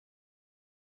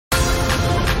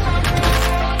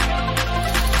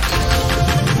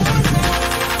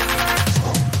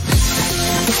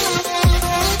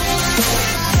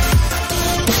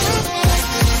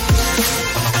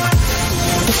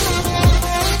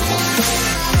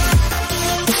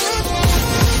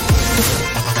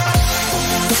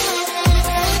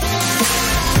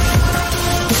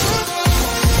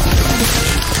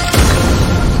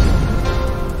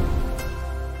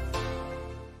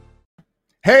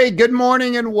Hey, good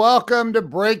morning and welcome to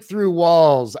Breakthrough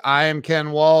Walls. I am Ken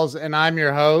Walls and I'm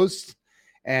your host.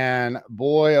 And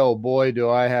boy, oh boy, do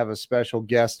I have a special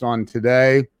guest on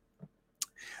today.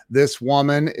 This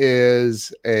woman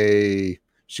is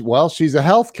she's a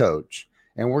health coach,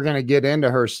 and we're going to get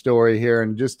into her story here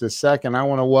in just a second. I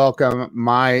want to welcome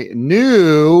my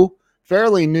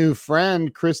fairly new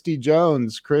friend, Christy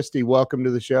Jones. Christy, welcome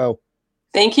to the show.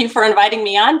 Thank you for inviting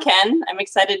me on, Ken. I'm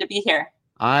excited to be here.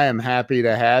 I am happy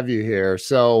to have you here.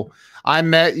 So I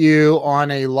met you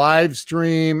on a live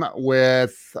stream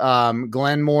with Glenn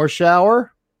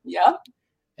Morshower. Yep.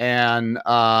 And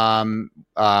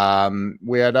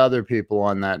we had other people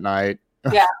on that night.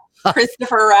 Yeah.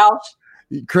 Christopher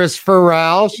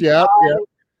Rausch. Yep. Yep.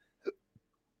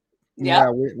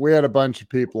 Yeah, we had a bunch of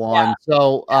people on. Yeah.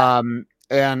 So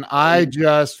and I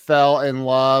just fell in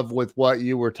love with what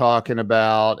you were talking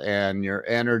about and your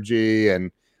energy,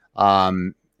 and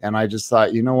I just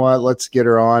thought, you know what, let's get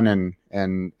her on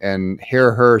and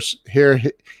hear her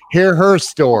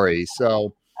story.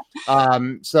 So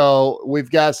so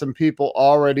we've got some people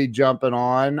already jumping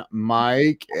on.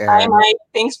 Mike. Hi, Mike.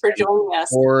 Thanks for joining us.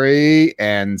 Corey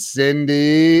and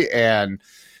Cindy. And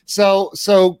so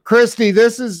Christy,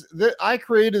 I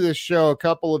created this show a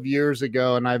couple of years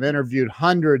ago, and I've interviewed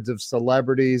hundreds of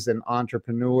celebrities and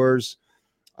entrepreneurs.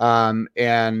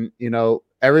 And you know,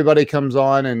 everybody comes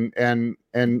on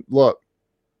and look,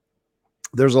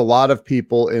 there's a lot of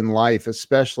people in life,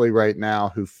 especially right now,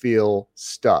 who feel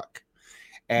stuck.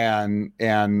 And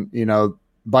you know,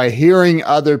 by hearing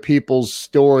other people's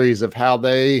stories of how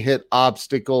they hit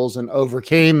obstacles and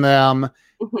overcame them,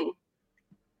 mm-hmm.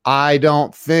 I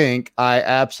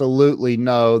absolutely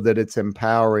know that it's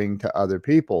empowering to other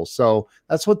people. So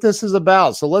that's what this is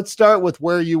about. So let's start with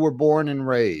where you were born and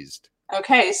raised.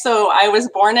 Okay, so I was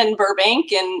born in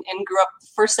Burbank and grew up the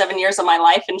first 7 years of my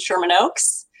life in Sherman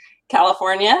Oaks,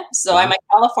 California. So I'm a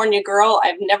California girl.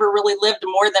 I've never really lived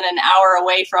more than an hour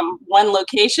away from one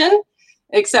location,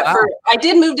 except for I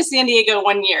did move to San Diego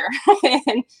 1 year.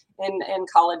 In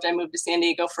college, I moved to San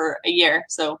Diego for a year.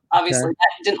 So obviously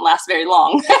that didn't last very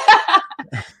long.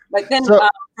 But then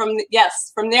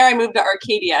from there I moved to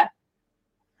Arcadia.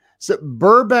 So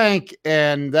Burbank,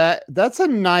 and that's a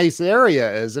nice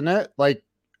area, isn't it? Like,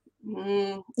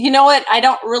 you know what? I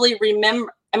don't really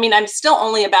remember. I mean, I'm still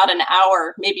only about an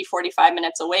hour, maybe 45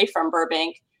 minutes away from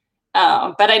Burbank,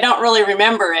 but I don't really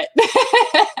remember it.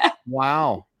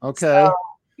 Wow. Okay. So,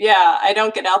 yeah, I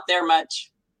don't get out there much.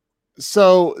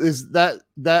 So is that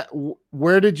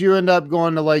where did you end up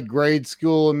going to, like grade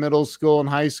school and middle school and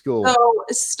high school? So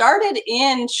it started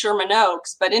in Sherman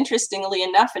Oaks, but interestingly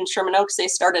enough, in Sherman Oaks, they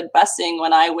started busing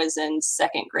when I was in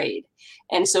second grade.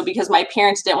 And so because my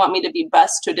parents didn't want me to be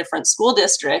bused to a different school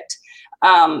district,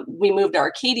 we moved to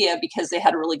Arcadia because they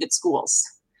had really good schools.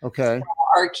 Okay. So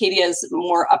Arcadia is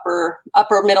more upper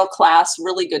middle class,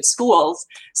 really good schools.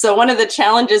 So one of the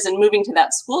challenges in moving to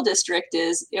that school district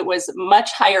is it was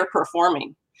much higher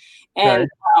performing. And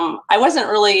I wasn't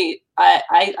really,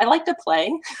 I like to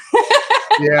play.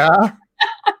 Yeah.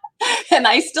 And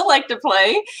I still like to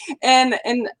play. And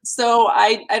so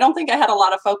I don't think I had a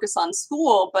lot of focus on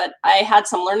school, but I had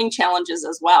some learning challenges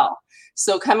as well.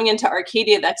 So coming into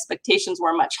Arcadia, the expectations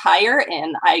were much higher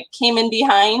and I came in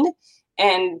behind,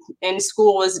 and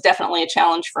school was definitely a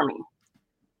challenge for me.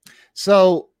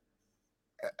 So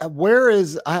where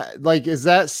is is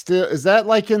that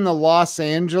like in the Los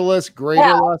Angeles,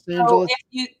 greater Los Angeles?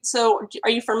 So are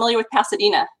you familiar with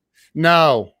Pasadena?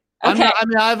 No. Okay.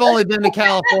 I've only been to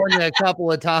California a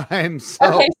couple of times. So.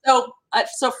 Okay.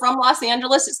 So from Los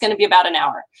Angeles, it's going to be about an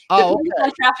hour. Depending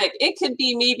on traffic, it could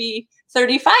be maybe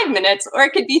 35 minutes or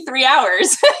it could be 3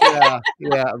 hours.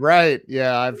 Yeah, right.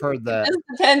 Yeah, I've heard that. It just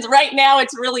depends. Right now,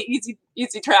 it's really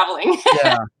easy traveling.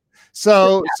 Yeah.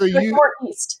 So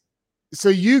northeast. So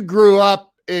you grew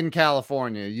up in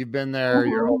California. You've been there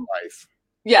your whole life.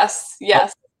 Yes.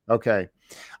 Okay.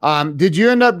 Did you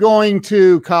end up going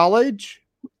to college?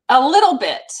 A little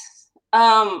bit.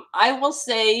 I will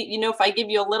say, if I give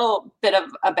you a little bit of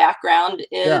a background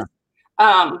is,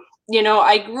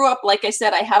 I grew up, like I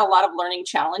said, I had a lot of learning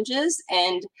challenges,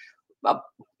 and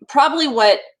probably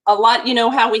what a lot,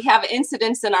 how we have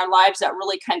incidents in our lives that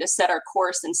really kind of set our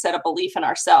course and set a belief in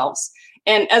ourselves.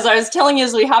 And as I was telling you,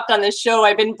 as we hopped on this show,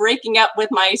 I've been breaking up with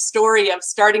my story of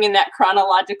starting in that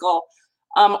chronological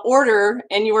order.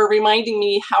 And you were reminding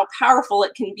me how powerful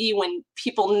it can be when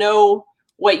people know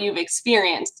what you've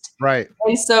experienced. Right.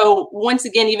 And so once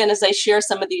again, even as I share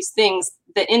some of these things,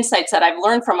 the insights that I've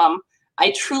learned from them,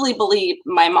 I truly believe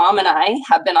my mom and I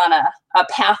have been on a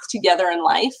path together in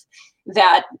life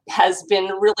that has been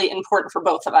really important for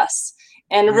both of us.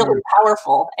 and really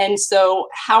powerful. And so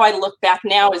how I look back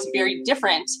now is very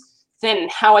different than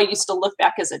how I used to look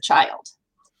back as a child.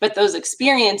 But those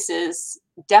experiences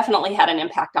definitely had an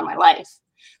impact on my life.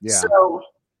 Yeah. So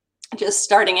just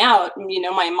starting out,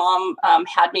 my mom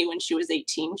had me when she was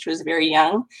 18. She was very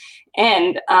young.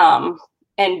 And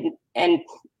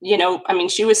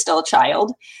she was still a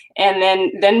child, and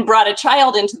then brought a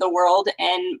child into the world.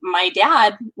 And my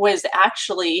dad was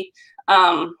actually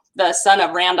the son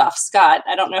of Randolph Scott.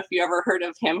 I don't know if you ever heard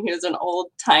of him. He was an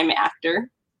old time actor.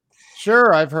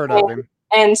 Sure, I've heard of him.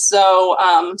 And so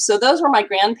those were my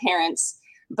grandparents.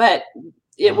 But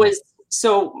it was,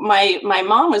 so my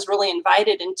mom was really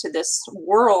invited into this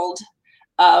world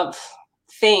of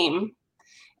fame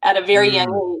at a very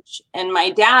young age. And my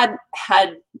dad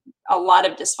had a lot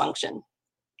of dysfunction.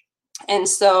 And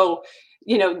so,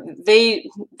 they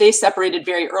separated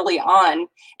very early on.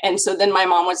 And so then my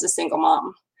mom was a single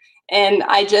mom. And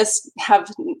I just have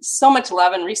so much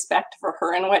love and respect for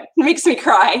her, and what makes me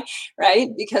cry, right?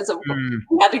 Because of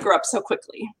we had to grow up so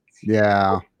quickly.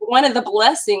 Yeah. One of the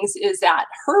blessings is that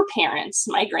her parents,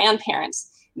 my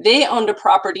grandparents, they owned a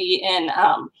property in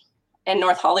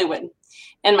North Hollywood.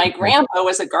 And my grandpa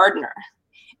was a gardener.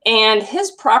 And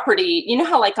his property,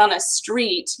 how like on a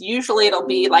street, usually it'll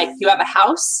be like you have a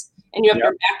house and you have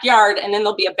your backyard, and then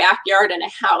there'll be a backyard and a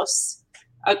house,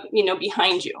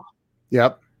 behind you.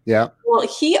 Yep. Yeah. Well,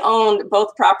 he owned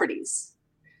both properties.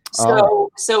 So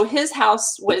his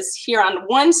house was here on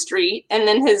one street, and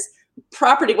then his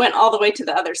property went all the way to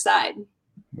the other side.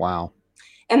 Wow.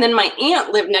 And then my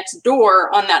aunt lived next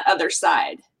door on that other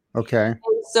side. Okay.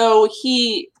 And so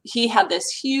he had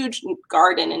this huge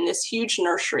garden and this huge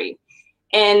nursery.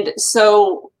 And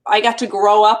so I got to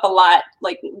grow up a lot,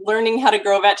 like learning how to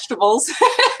grow vegetables.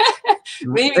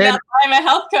 Maybe that's why I'm a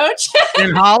health coach.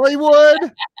 In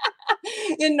Hollywood?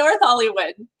 In North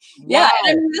Hollywood. Wow. Yeah.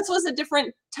 And this was a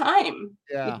different time.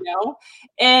 Yeah.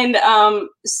 And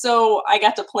so I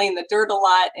got to play in the dirt a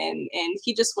lot. And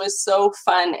he just was so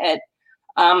fun at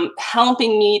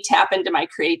helping me tap into my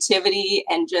creativity,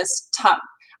 and just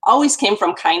always came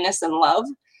from kindness and love.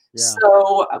 Yeah.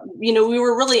 So, we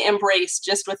were really embraced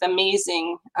just with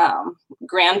amazing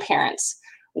grandparents,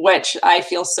 which I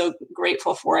feel so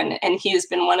grateful for. And he has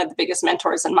been one of the biggest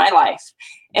mentors in my life.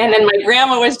 And then my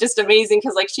grandma was just amazing,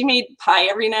 because like she made pie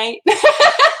every night.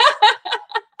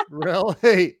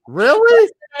 Really?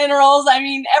 Minerals. I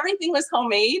mean, everything was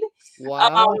homemade.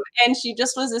 Wow. And she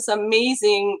just was this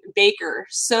amazing baker.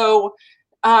 So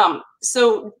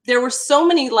there were so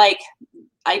many, like,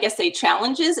 I guess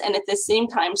challenges, and at the same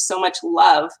time, so much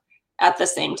love at the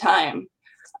same time.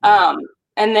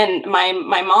 And then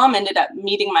my mom ended up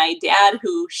meeting my dad,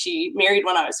 who she married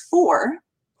when I was 4.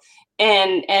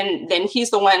 And then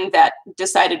he's the one that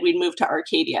decided we'd move to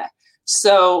Arcadia.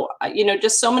 So,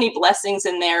 just so many blessings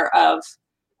in there of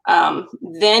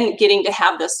then getting to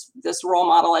have this role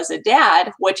model as a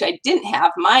dad, which I didn't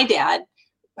have. My dad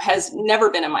has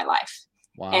never been in my life.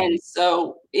 Wow. And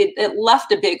so it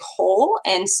left a big hole.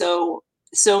 And so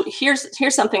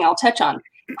here's something I'll touch on.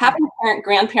 Having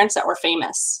grandparents that were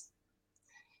famous,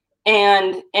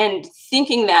 and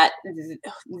thinking that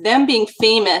them being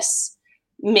famous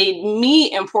made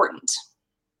me important.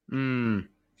 And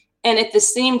at the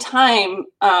same time,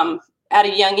 at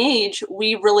a young age,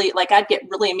 we really, like, I'd get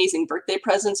really amazing birthday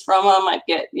presents from them. I'd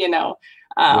get,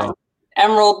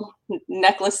 emerald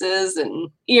necklaces and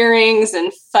earrings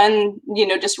and fun,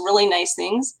 just really nice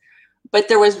things. But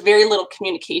there was very little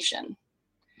communication.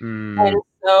 And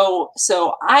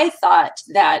so I thought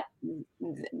that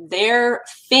their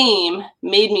fame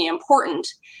made me important.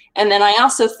 And then I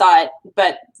also thought,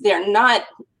 but they're not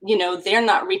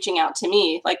reaching out to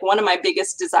me. Like, one of my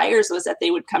biggest desires was that they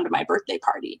would come to my birthday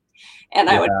party. And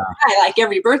I would cry, like,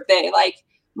 every birthday, like,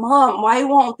 Mom, why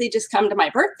won't they just come to my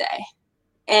birthday?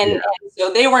 And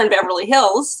so they were in Beverly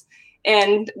Hills,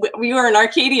 and we were in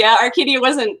Arcadia. Arcadia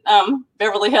wasn't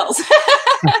Beverly Hills.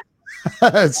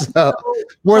 So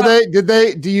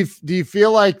do you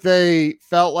feel like they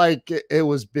felt like it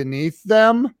was beneath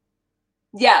them?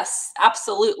 Yes,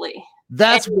 absolutely.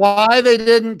 That's why they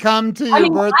didn't come to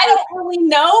your birthday? I don't really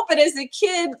know, but as a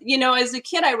kid,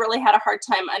 I really had a hard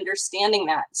time understanding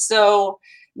that. So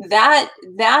that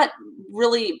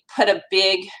really put a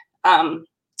big,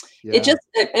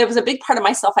 it was a big part of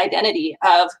my self-identity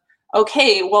of,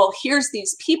 okay, well, here's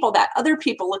these people that other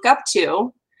people look up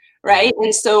to, right?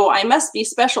 And so I must be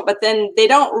special, but then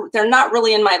they're not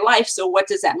really in my life. So what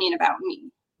does that mean about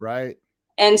me? Right.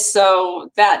 And so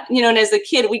that, and as a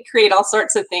kid, we create all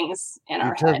sorts of things in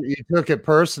our head. You took it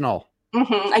personal.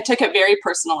 I took it very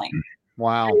personally.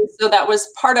 Wow. And so that was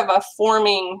part of a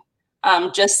forming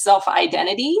just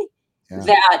self-identity.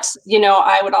 That, you know,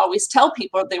 I would always tell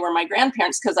people they were my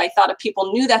grandparents because I thought if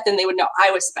people knew that, then they would know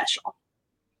I was special.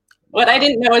 What I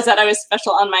didn't know is that I was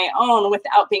special on my own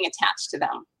without being attached to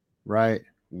them. Right.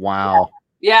 Wow.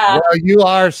 Yeah. Well, you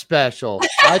are special.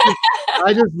 I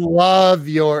just love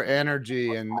your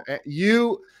energy, and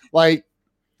you, like,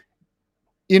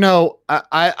 you know,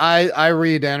 I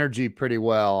read energy pretty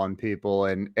well on people,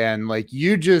 and like,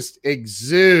 you just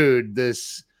exude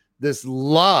this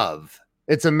love.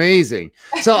 It's amazing.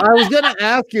 So I was going to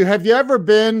ask you, have you ever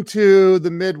been to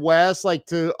the Midwest, like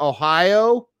to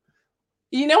Ohio?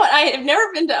 You know what? I have never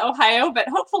been to Ohio, but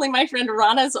hopefully my friend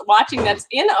Rana's watching that's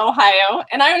in Ohio.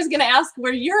 And I was going to ask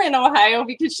where you're in Ohio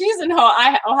because she's in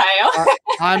Ohio.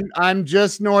 I'm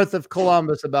just north of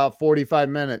Columbus, about 45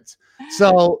 minutes.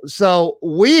 So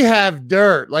we have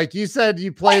dirt. Like you said,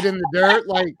 you played in the dirt.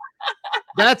 Like,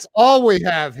 that's all we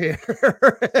have here.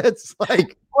 It's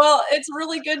like, well, it's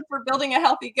really good for building a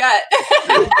healthy gut.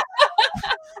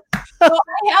 So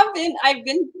I've been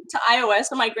to Iowa.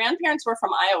 So my grandparents were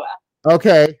from Iowa.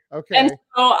 Okay. And so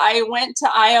I went to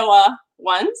Iowa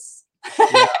once.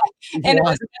 Yeah. And it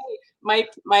was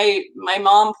my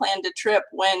mom planned a trip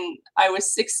when I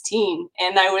was 16,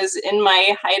 and I was in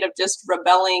my height of just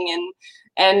rebelling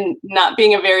and not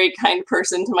being a very kind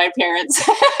person to my parents.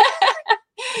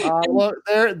 Well,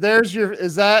 there's your,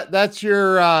 that's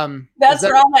your, that's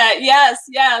Rana.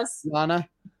 Yes. Rana.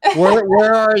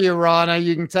 Where are you, Rana?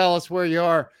 You can tell us where you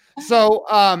are. So,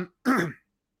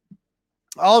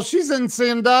 oh, she's in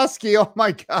Sandusky. Oh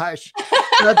my gosh.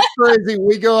 That's crazy.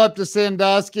 We go up to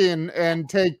Sandusky and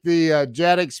take the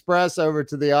Jet Express over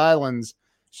to the islands.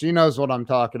 She knows what I'm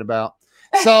talking about.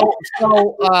 So,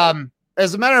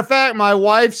 as a matter of fact, my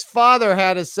wife's father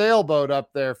had a sailboat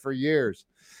up there for years.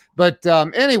 But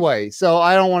anyway, so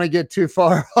I don't want to get too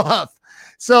far off.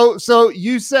 So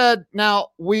you said, now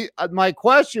my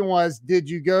question was, did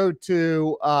you go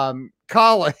to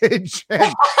college?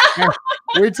 and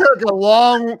we took a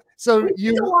long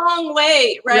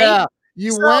way, right? Yeah.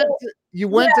 You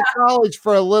went to college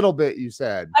for a little bit, you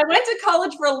said. I went to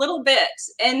college for a little bit.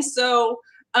 And so,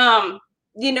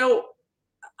 you know,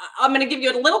 I'm going to give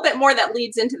you a little bit more that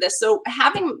leads into this. So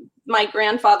having my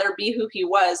grandfather be who he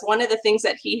was, one of the things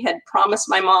that he had promised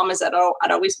my mom is that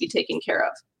I'd always be taken care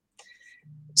of.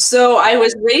 So I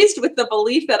was raised with the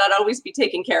belief that I'd always be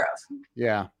taken care of.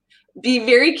 Yeah. Be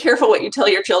very careful what you tell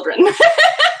your children.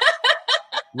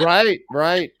 Right.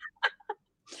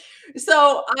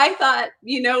 So I thought,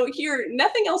 you know, here,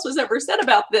 nothing else was ever said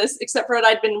about this except for that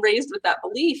I'd been raised with that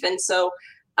belief. And so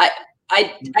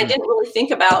I didn't really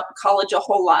think about college a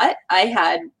whole lot. I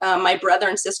had my brother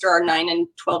and sister are 9 and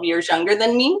 12 years younger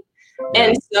than me.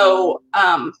 And so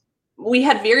we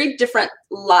had very different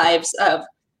lives of,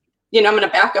 you know, I'm going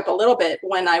to back up a little bit.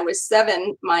 When I was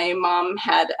 7, my mom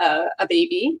had a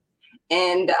baby.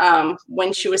 And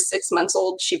when she was 6 months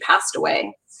old, she passed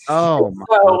away.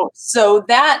 Oh, so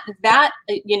that,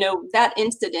 you know, that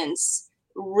incidence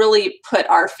really put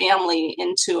our family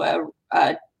into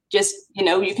a just, you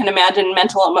know, you can imagine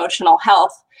mental, emotional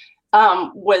health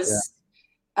was,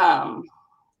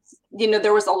 you know,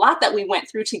 there was a lot that we went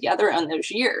through together in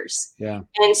those years. Yeah.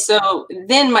 And so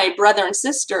then my brother and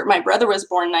sister, my brother was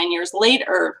born 9 years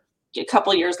later, a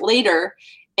couple years later,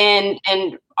 and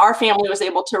our family was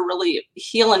able to really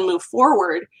heal and move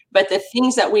forward. But the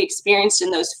things that we experienced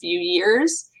in those few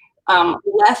years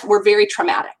were very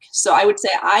traumatic. So I would say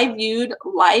I viewed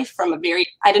life from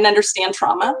I didn't understand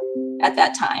trauma at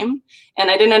that time.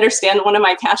 And I didn't understand one of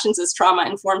my passions is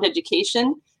trauma-informed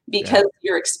education, because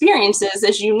your experiences,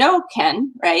 as you know,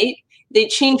 Ken, right? They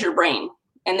change your brain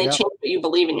and they change what you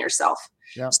believe in yourself.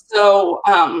 Yep.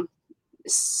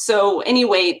 So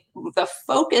anyway, the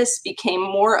focus became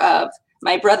more of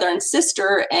my brother and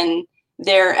sister and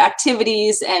their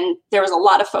activities, and there was a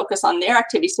lot of focus on their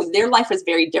activities. So their life was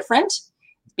very different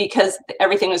because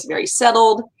everything was very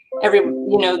settled.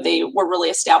 You know, they were really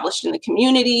established in the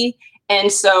community.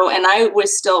 And I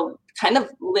was still kind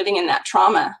of living in that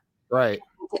trauma. Right.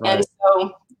 And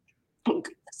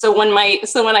so when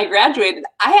I graduated,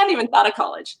 I hadn't even thought of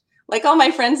college. Like, all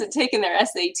my friends had taken their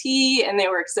SAT and they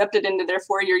were accepted into their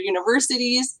 4-year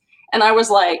universities. And I was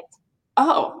like,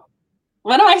 oh,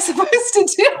 what am I supposed to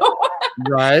do?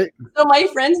 Right. So my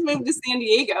friends moved to San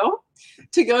Diego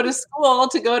to go to school,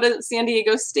 to go to San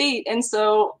Diego State. And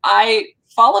so I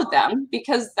followed them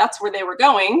because that's where they were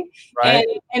going, right.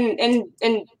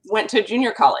 and went to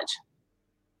junior college.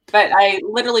 But I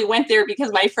literally went there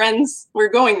because my friends were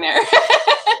going there.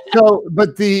 So,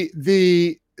 but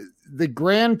the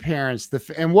grandparents,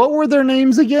 and what were their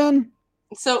names again?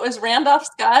 So it was Randolph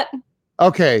Scott.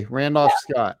 Okay, Randolph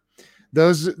Scott.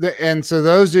 And so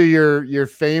those are your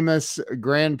famous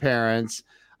grandparents.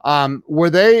 Were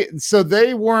they, so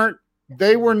they were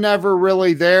never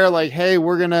really there like, hey,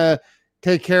 we're going to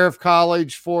take care of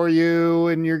college for you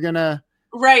and you're going to.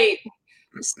 Right.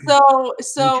 So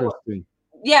Interesting.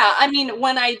 yeah, I mean,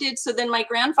 when I did, so then my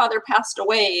grandfather passed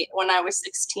away when I was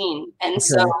 16. And Okay.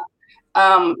 so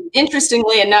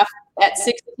interestingly enough, at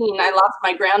 16, I lost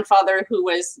my grandfather, who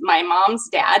was my mom's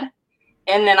dad.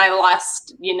 And then I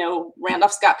lost,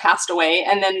 Randolph Scott passed away.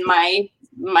 And then my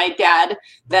dad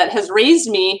that has raised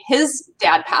me, his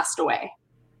dad passed away.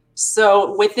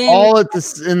 So within all at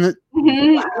this in the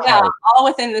wow. Yeah, all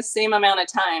within the same amount of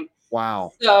time.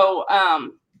 Wow. So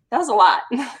that was a lot.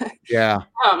 Yeah.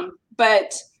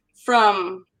 But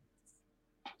from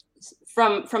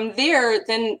there,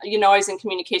 then, I was in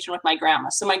communication with my grandma.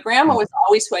 So my grandma was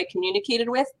always who I communicated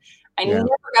with. I never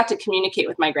got to communicate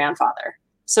with my grandfather.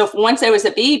 So once I was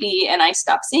a baby and I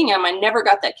stopped seeing him, I never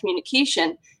got that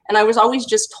communication. And I was always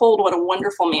just told what a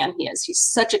wonderful man he is. He's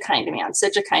such a kind man,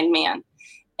 such a kind man.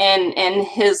 And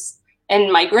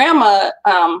my grandma,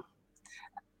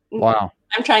 wow.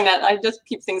 I'm trying that. I just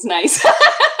keep things nice.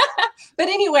 But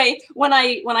anyway, when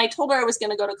I told her I was going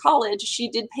to go to college, she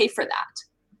did pay for that.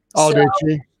 Oh, so did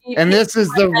she? And this is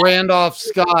the Randolph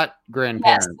Scott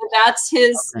grandparent. Yes, so that's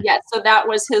his. Okay. Yes, so that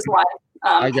was his wife.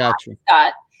 I got you.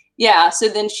 Scott. Yeah. So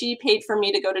then she paid for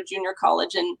me to go to junior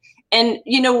college, and anytime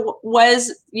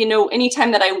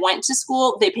that I went to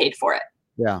school, they paid for it.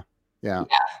 Yeah. Yeah.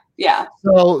 Yeah.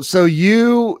 So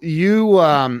you you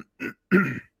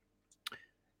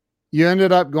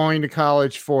ended up going to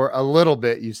college for a little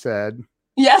bit, you said.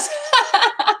 Yes.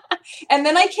 And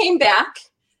then I came back.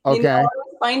 Okay. I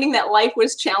was finding that life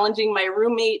was challenging. My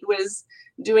roommate was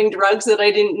doing drugs that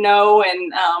I didn't know.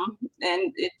 And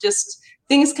it just,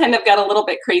 things kind of got a little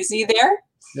bit crazy there.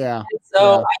 Yeah. And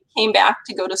so I came back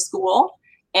to go to school.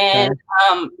 And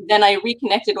then I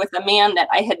reconnected with a man that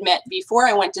I had met before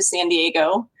I went to San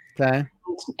Diego. Okay.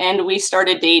 And we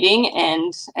started dating,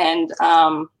 and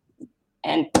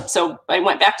so I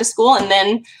went back to school, and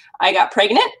then I got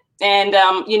pregnant. And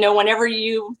whenever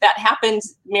that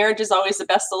happens, marriage is always the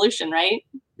best solution, right?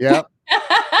 Yep.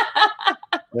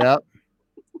 Yep.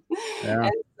 Yeah.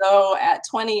 And so at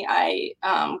 20, I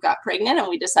got pregnant, and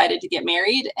we decided to get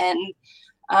married. And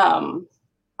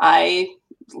I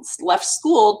left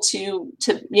school to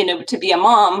be a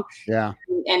mom. Yeah.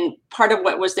 And part of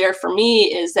what was there for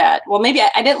me is that, well, maybe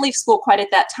I didn't leave school quite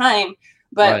at that time,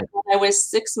 but when I was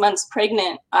 6 months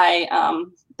pregnant, the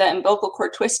umbilical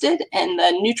cord twisted and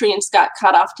the nutrients got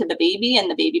cut off to the baby, and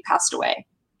the baby passed away.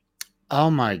 Oh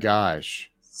my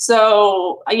gosh.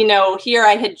 So, here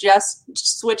I had just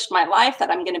switched my life that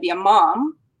I'm going to be a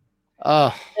mom.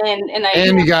 Oh,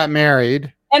 and you got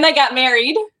married. And I got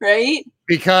married, right?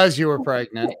 Because you were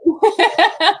pregnant.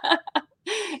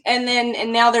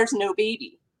 and now there's no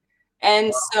baby.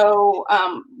 And so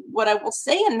what I will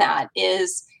say in that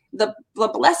is the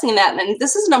blessing in that, and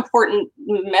this is an important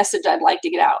message I'd like to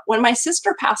get out. When my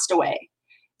sister passed away,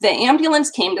 the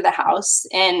ambulance came to the house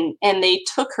and they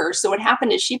took her. So what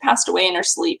happened is she passed away in her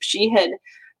sleep. She had,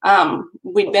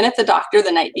 we'd been at the doctor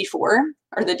the night before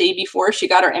or the day before. She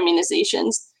got her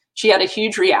immunizations. She had a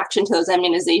huge reaction to those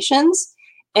immunizations.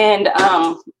 And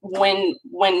when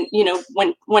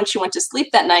she went to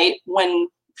sleep that night, when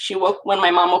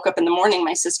my mom woke up in the morning,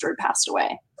 my sister had passed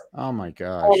away. Oh my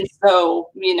gosh. And so,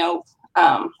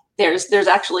 there's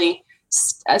actually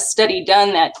a study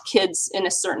done that kids in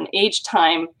a certain age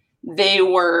time, there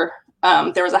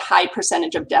was a high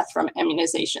percentage of death from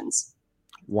immunizations.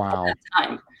 Wow. At that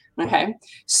time. Okay.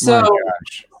 So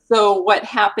what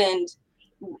happened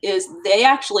is they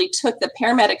actually the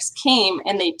paramedics came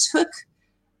and they took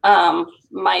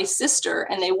my sister,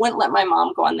 and they wouldn't let my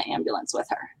mom go on the ambulance with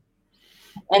her.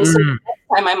 And so the next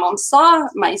time my mom saw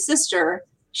my sister,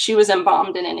 she was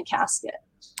embalmed and in a casket.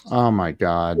 Oh my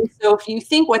God. And so if you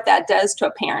think what that does to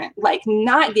a parent, like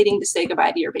not getting to say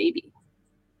goodbye to your baby,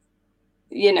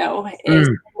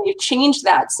 they've changed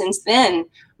that since then.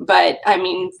 But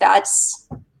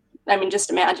just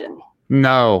imagine.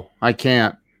 No, I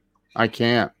can't.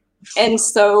 And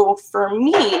so for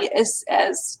me, as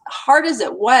hard as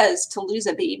it was to lose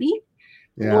a baby,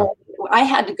 I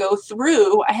had to go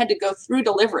through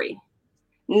delivery,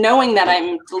 knowing that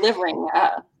I'm delivering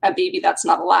a baby that's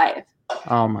not alive.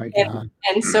 Oh my God.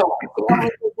 And so I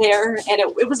was there, and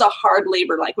it was a hard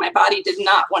labor. Like my body did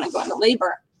not want to go into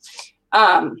labor.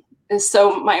 And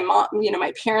so my mom,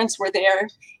 my parents were there.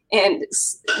 And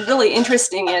really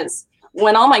interesting is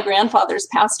when all my grandfathers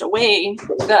passed away,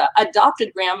 the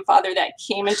adopted grandfather that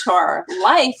came into our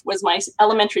life was my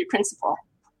elementary principal.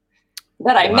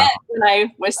 that I met when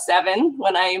I was 7,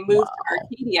 when I moved to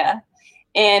Arcadia.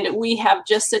 And we have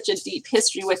just such a deep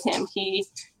history with him. He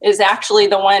is actually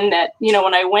the one that,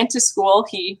 when I went to school,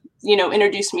 he,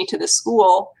 introduced me to the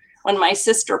school. When my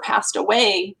sister passed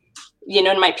away,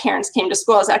 and my parents came to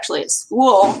school, I was actually at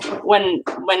school when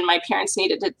my parents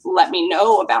needed to let me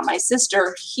know about my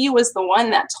sister. He was the one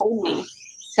that told me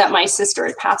that my sister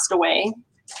had passed away.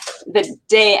 The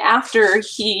day after,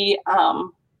 he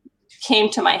came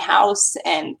to my house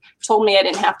and told me I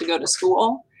didn't have to go to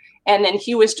school. And then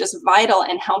he was just vital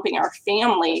in helping our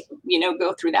family,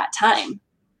 go through that time.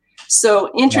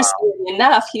 So interestingly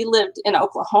enough, he lived in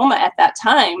Oklahoma at that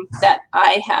time that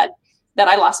I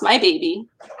lost my baby,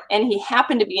 and he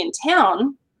happened to be in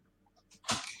town,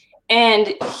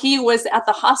 and he was at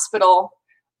the hospital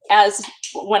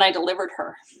when I delivered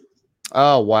her.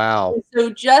 Oh, wow. And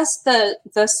so just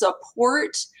the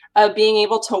support of being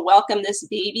able to welcome this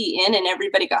baby in, and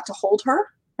everybody got to hold her.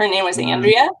 Her name was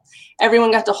Andrea.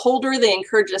 Everyone got to hold her. They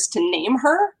encouraged us to name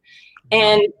her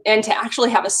and to actually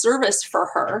have a service for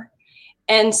her.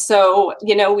 And so,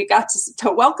 we got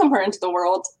to welcome her into the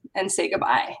world and say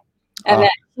goodbye. And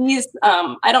then he's,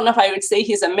 I don't know if I would say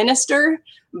he's a minister,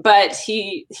 but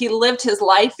he lived his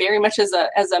life very much as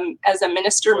a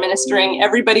minister, ministering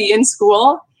everybody in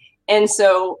school. And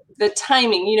so the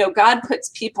timing, God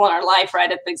puts people in our life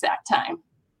right at the exact time.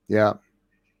 Yeah.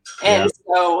 And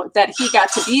so that he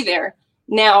got to be there.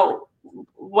 Now,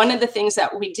 one of the things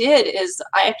that we did is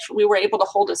we were able to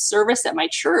hold a service at my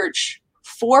church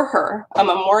for her, a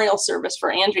memorial service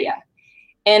for Andrea.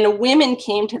 And women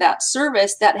came to that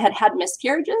service that had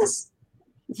miscarriages,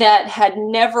 that had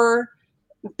never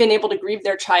been able to grieve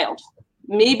their child,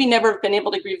 maybe never been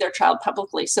able to grieve their child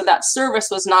publicly. So that service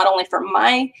was not only for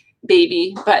my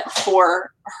baby, but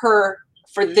for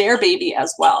their baby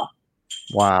as well.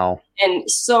 Wow. And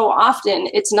so often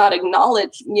it's not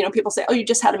acknowledged. People say, oh, you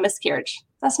just had a miscarriage.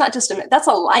 That's not just that's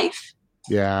a life.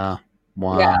 Yeah.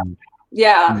 Wow.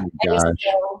 Yeah. Oh,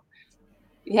 so,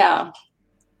 yeah.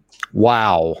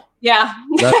 Wow. Yeah.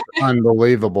 That's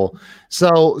unbelievable.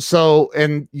 So,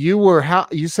 and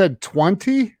you said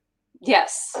 20?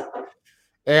 Yes.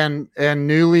 And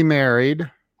newly married.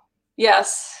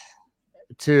 Yes.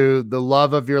 To the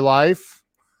love of your life.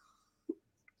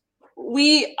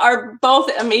 We are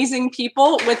both amazing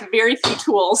people with very few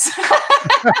tools.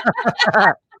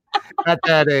 At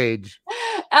that age.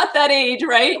 At that age,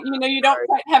 right? You don't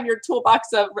quite have your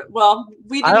toolbox of,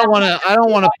 we I don't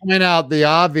want to point out the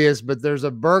obvious, but there's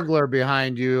a burglar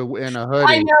behind you in a hoodie.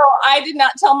 I know. I did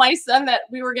not tell my son that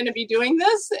we were going to be doing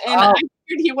this, and I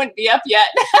figured he wouldn't be up yet.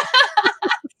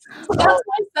 That's my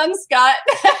son, Scott.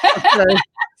 Okay.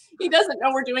 He doesn't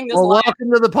know we're doing this live.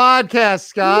 Welcome to the podcast,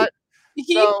 Scott.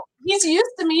 He's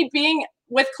used to me being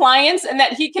with clients and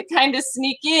that he could kind of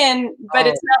sneak in, but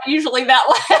it's not usually that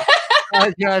loud.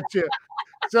 I got you.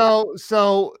 So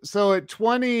at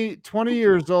 20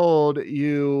 years old,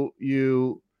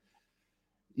 you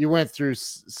went through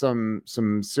some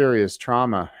serious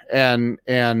trauma, and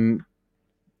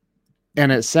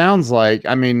it sounds like,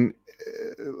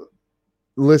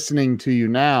 listening to you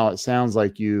now, it sounds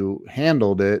like you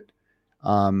handled it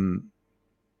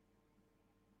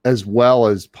as well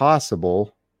as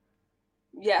possible.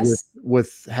 Yes.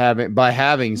 With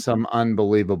having some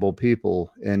unbelievable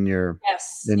people in your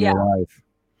life.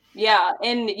 Yeah.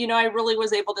 And, I really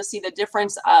was able to see the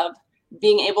difference of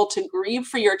being able to grieve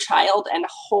for your child and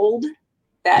hold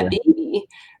that baby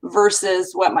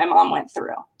versus what my mom went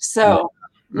through. So,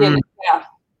 it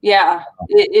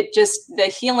just, the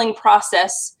healing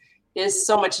process is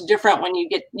so much different when you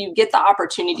get the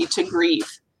opportunity to grieve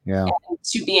and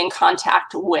to be in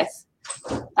contact with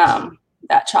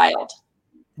that child.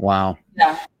 Wow.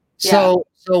 Yeah. So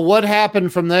what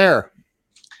happened from there?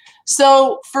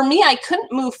 So for me, I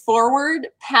couldn't move forward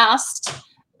past,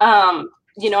 I'm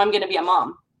going to be a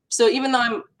mom. So even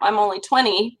though I'm only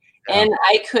 20 and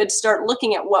I could start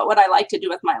looking at what would I like to do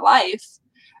with my life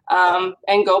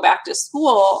and go back to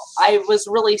school, I was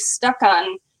really stuck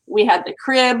on, we had the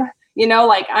crib,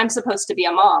 I'm supposed to be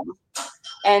a mom.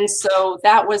 And so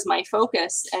that was my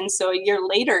focus. And so a year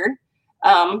later,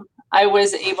 I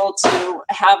was able to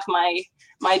have my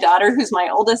daughter, who's my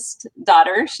oldest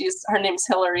daughter. Her name's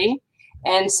Hillary.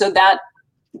 And so that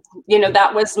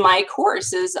was my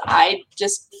course, is I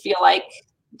just feel like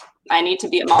I need to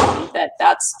be a mom,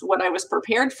 that's what I was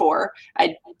prepared for.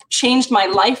 I changed my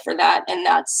life for that. And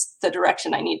that's the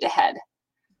direction I need to head.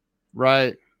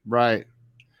 Right.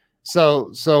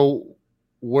 So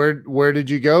where did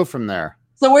you go from there?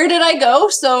 So where did I go?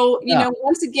 So,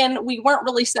 once again, we weren't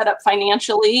really set up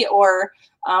financially or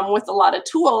with a lot of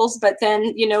tools. But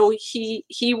then,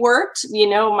 he worked,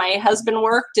 my husband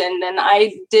worked, and then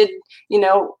I did,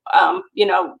 I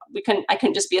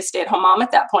couldn't just be a stay-at-home mom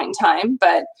at that point in time,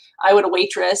 but I would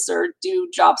waitress or do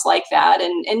jobs like that,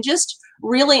 and just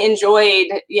really enjoyed,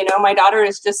 my daughter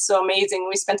is just so amazing.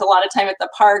 We spent a lot of time at the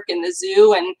park and the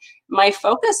zoo, and my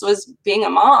focus was being a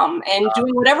mom and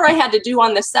doing whatever I had to do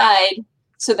on the side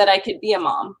so that I could be a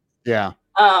mom. Yeah.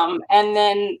 And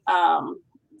then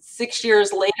 6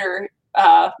 years later,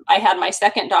 I had my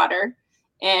second daughter,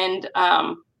 and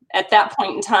at that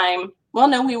point in time, well,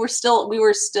 no, we were still,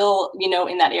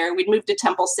 in that area. We'd moved to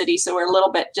Temple City, so we're a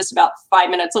little bit, just about 5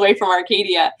 minutes away from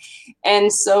Arcadia,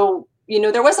 and so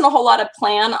there wasn't a whole lot of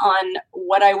plan on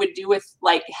what I would do with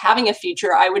like having a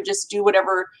future. I would just do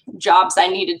whatever jobs I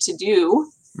needed to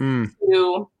do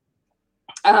to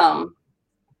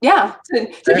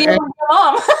be a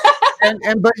mom.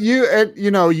 But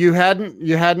you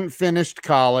hadn't finished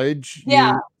college.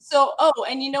 Yeah. So,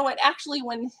 and you know what? Actually,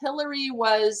 when Hillary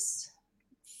was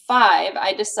 5,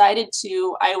 I decided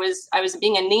I was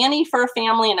being a nanny for a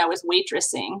family, and I was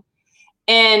waitressing.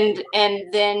 And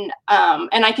then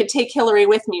I could take Hillary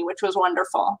with me, which was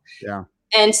wonderful. Yeah.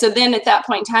 And so then at that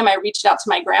point in time, I reached out to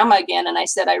my grandma again, and I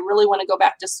said, I really want to go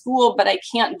back to school, but I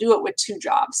can't do it with 2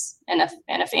 jobs and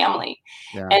a family.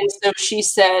 Yeah. And so she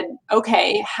said,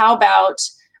 okay, how about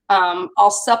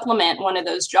I'll supplement one of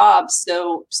those jobs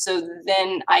so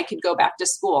then I could go back to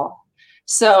school.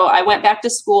 So I went back to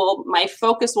school. My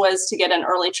focus was to get an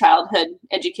early childhood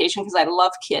education because I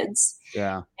love kids.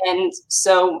 Yeah. And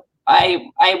so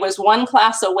I was 1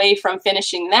 class away from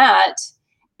finishing that,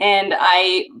 and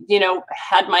I,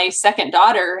 had my second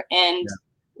daughter, and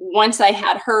once I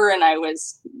had her and I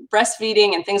was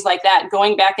breastfeeding and things like that,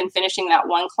 going back and finishing that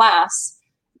 1 class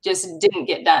just didn't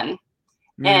get done.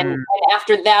 And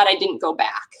after that, I didn't go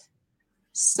back.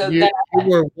 So you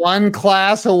were 1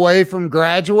 class away from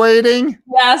graduating?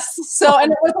 Yes. So, and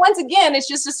it was, once again, it's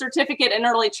just a certificate in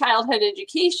early childhood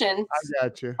education. I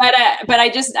got you. But I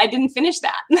didn't finish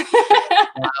that.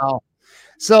 Wow.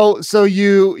 So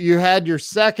you had your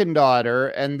second daughter,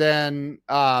 and then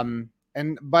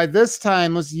and by this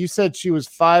time, you said she was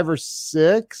 5 or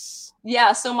 6?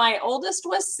 Yeah. So my oldest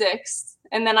was 6,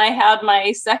 and then I had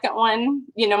my second one.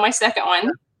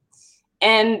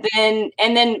 And then,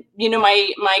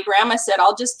 my grandma said,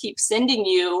 I'll just keep sending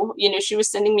you, she was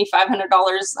sending me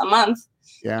 $500 a month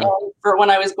for when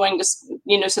I was going to,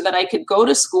 so that I could go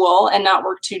to school and not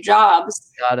work 2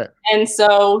 jobs. Got it. And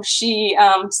so she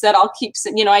said, I'll keep,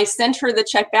 I sent her the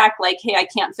check back like, hey, I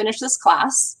can't finish this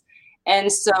class.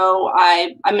 And so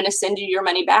I'm going to send you your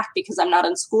money back because I'm not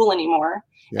in school anymore.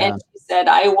 Yeah. And she said,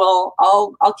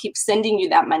 I'll keep sending you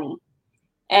that money.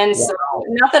 And so,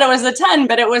 not that it was a ton,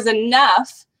 but it was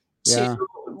enough to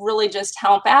really just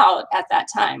help out at that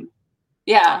time.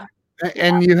 Yeah.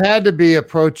 And you had to be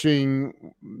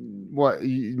approaching what,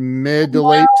 mid to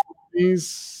late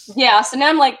 20s? Yeah. So now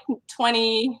I'm like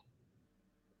 28.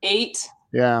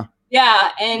 Yeah.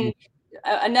 Yeah. And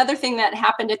another thing that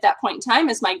happened at that point in time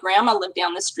is my grandma lived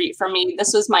down the street from me.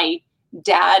 This was my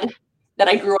dad that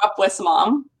I grew up with,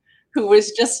 mom, who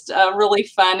was just a really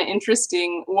fun,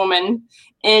 interesting woman.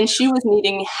 And she was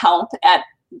needing help at,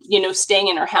 staying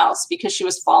in her house because she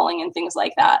was falling and things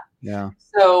like that. Yeah.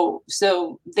 So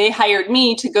they hired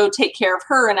me to go take care of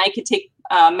her, and I could take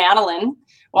Madeline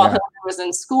while Hillary was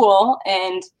in school.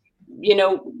 And,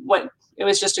 it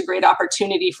was just a great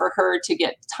opportunity for her to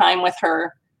get time with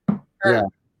her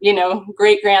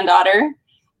great granddaughter.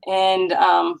 And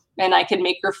I could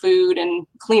make her food and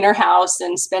clean her house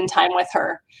and spend time with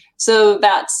her. So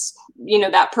that's,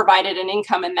 that provided an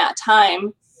income in that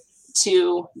time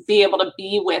to be able to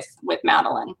be with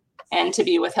Madeline and to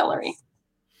be with Hillary.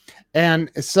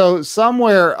 And so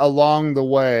somewhere along the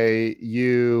way,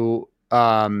 you,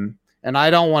 and I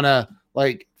don't want to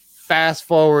like fast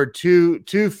forward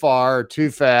too far or too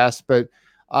fast, but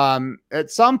at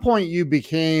some point you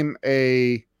became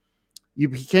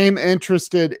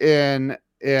interested in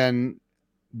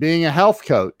being a health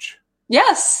coach.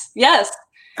 Yes.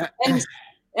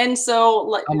 And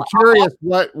so I'm curious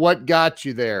what got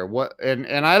you there.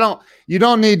 You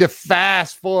don't need to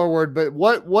fast forward, but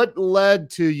what led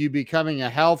to you becoming a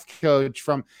health coach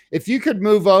from, if you could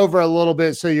move over a little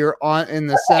bit so you're on in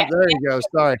the center. There you go.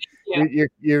 Sorry.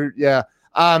 You're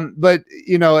but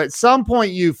at some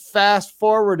point you fast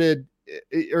forwarded,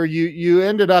 or you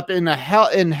ended up in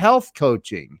health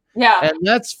coaching. Yeah. And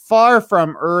that's far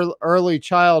from early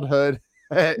childhood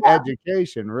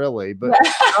education, really. But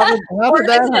how did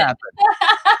that happen?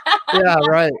 Yeah,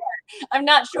 right. I'm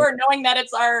not sure, knowing that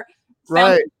it's our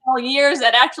right. years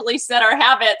that actually set our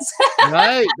habits.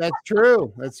 Right. That's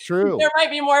true. That's true. There might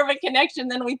be more of a connection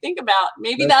than we think about.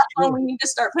 Maybe That's when we need to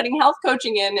start putting health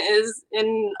coaching in is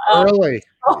in early.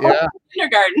 Yeah.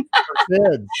 kindergarten. For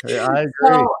kids. Yeah, I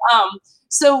agree.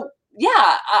 So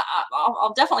yeah,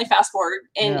 I'll definitely fast forward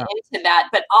into that.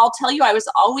 But I'll tell you, I was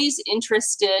always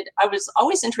interested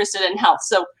in health.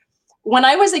 So when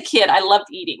I was a kid, I loved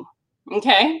eating.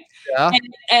 Okay. Yeah.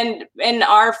 And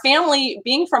our family,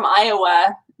 being from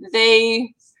Iowa, the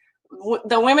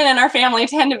women in our family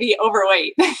tend to be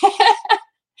overweight.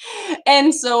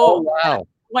 And so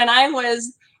when I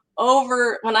was,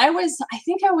 I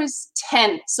think I was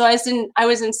 10. So I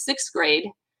was in sixth grade.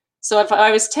 So if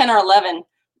I was 10 or 11,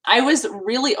 I was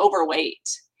really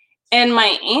overweight. And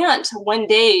my aunt one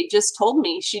day just told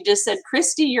me, she just said,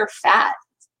 "Christy, you're fat."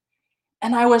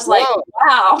 And I was like,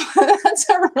 wow, that's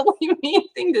a really mean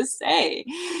thing to say.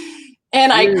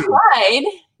 And I cried.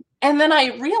 And then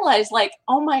I realized, like,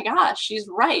 oh my gosh, she's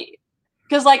right.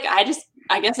 Because like, I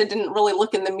guess I didn't really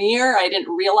look in the mirror. I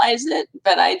didn't realize it,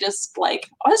 but I just I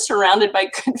was surrounded by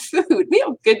good food. We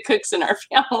have good cooks in our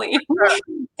family.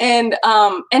 And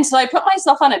so I put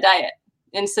myself on a diet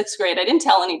in sixth grade. I didn't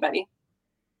tell anybody.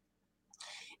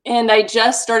 And I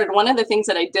just started, one of the things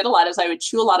that I did a lot is I would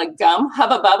chew a lot of gum.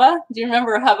 Hubba Bubba. Do you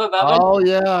remember Hubba Bubba? Oh,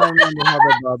 yeah, I remember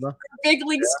Hubba Bubba. Big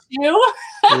League Chew.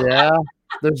 Yeah.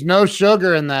 There's no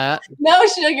sugar in that. No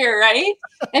sugar, right?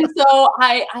 And so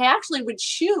I actually would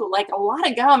chew like a lot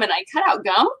of gum, and I cut out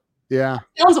gum. Yeah.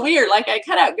 Sounds weird. Like I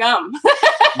cut out gum.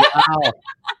 Wow.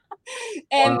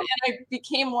 And I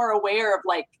became more aware of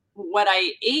like what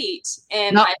I ate,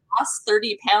 and I lost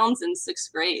 30 pounds in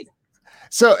sixth grade.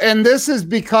 So, and this is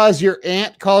because your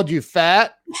aunt called you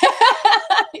fat?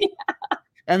 Yeah.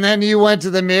 And then you went to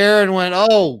the mirror and went,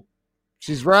 oh,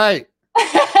 she's right.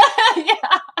 Yeah.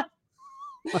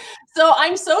 So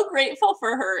I'm so grateful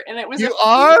for her. And it was You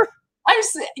are?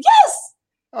 Yes.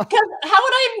 Because how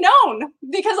would I have known?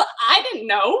 Because I didn't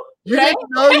know. You didn't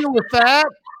know you were fat?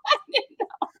 I didn't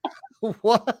know.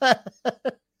 What?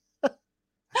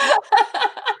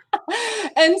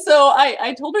 And so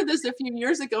I told her this a few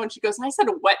years ago, and she goes, I said,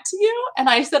 "What to you?" And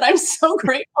I said, "I'm so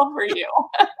grateful for you."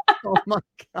 Oh my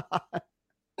God.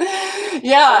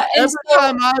 Yeah.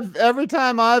 Every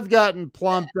time I've gotten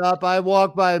plumped up, I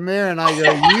walk by a mirror and I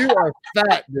go, "You are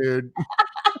fat, dude."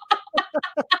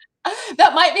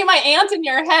 That might be my aunt in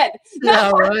your head.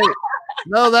 Yeah, right.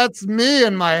 No, that's me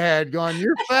in my head going,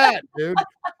 "You're fat, dude."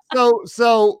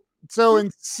 So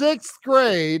in sixth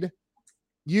grade,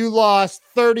 you lost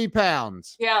 30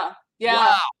 pounds. Yeah.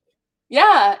 Wow.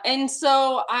 Yeah. And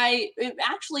so it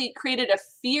actually created a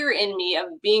fear in me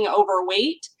of being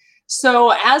overweight.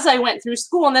 So as I went through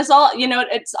school, and this all,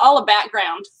 it's all a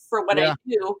background for what I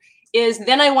do, is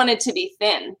then I wanted to be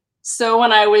thin. So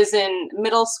when I was in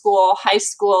middle school, high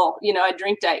school, I'd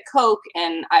drink Diet Coke,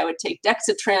 and I would take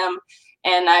Dexatrim,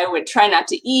 and I would try not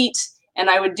to eat, and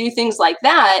I would do things like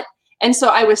that. And so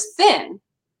I was thin.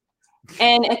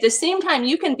 And at the same time,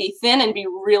 you can be thin and be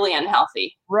really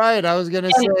unhealthy. Right. I was going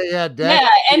to say, yeah,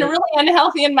 and really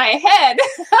unhealthy in my head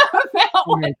about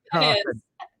what that is.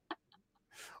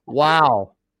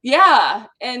 Wow. Yeah.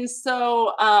 And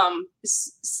so,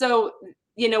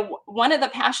 one of the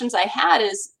passions I had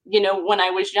is, when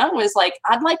I was young, was like,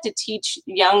 I'd like to teach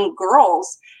young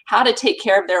girls how to take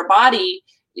care of their body,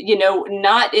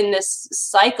 not in this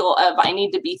cycle of I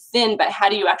need to be thin, but how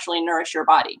do you actually nourish your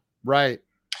body? Right.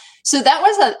 So that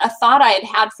was a thought I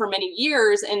had for many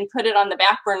years, and put it on the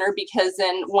back burner, because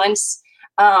then once,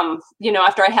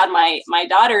 after I had my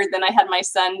daughter, then I had my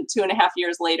son 2.5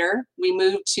 years later. We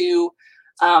moved to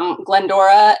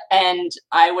Glendora, and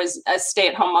I was a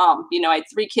stay-at-home mom. I had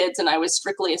 3 kids, and I was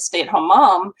strictly a stay-at-home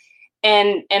mom.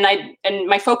 And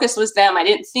my focus was them. I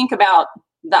didn't think about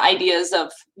the ideas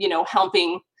of,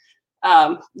 helping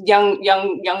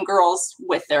young girls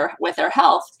with their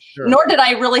health. Sure. Nor did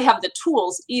I really have the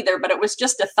tools either, but it was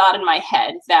just a thought in my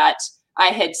head that I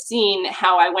had seen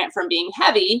how I went from being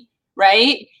heavy,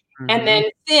 right? Mm-hmm. And then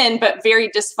thin, but very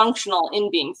dysfunctional in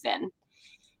being thin.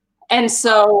 And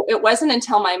so it wasn't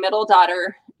until my middle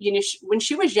daughter, when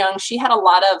she was young, she had a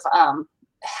lot of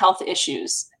health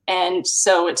issues. And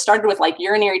so it started with like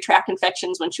urinary tract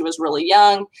infections when she was really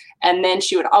young. And then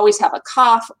she would always have a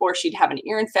cough, or she'd have an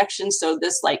ear infection. So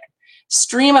this like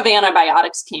stream of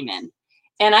antibiotics came in.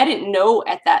 And I didn't know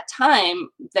at that time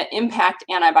the impact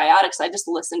antibiotics. I just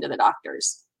listened to the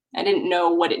doctors. I didn't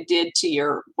know what it did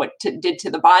did to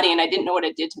the body. And I didn't know what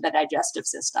it did to the digestive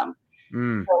system.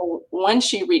 Mm. So once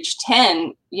she reached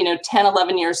 10,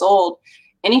 11 years old,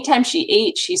 anytime she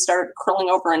ate, she started curling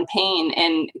over in pain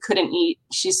and couldn't eat.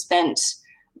 She spent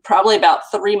probably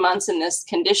about 3 months in this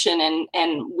condition,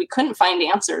 and we couldn't find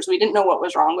answers. We didn't know what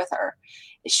was wrong with her.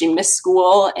 She missed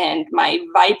school, and my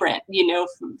vibrant,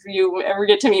 if you ever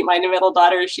get to meet my middle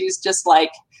daughter, she's just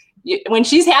like, when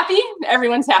she's happy,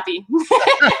 everyone's happy.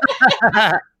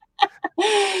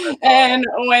 And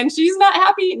when she's not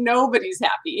happy, nobody's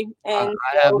happy. And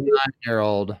I have a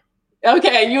 9-year-old.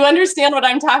 Okay, you understand what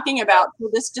I'm talking about. So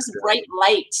this just bright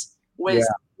light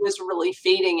was really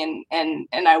fading,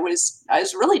 and I was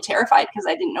really terrified because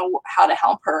I didn't know how to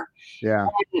help her. Yeah.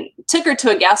 And took her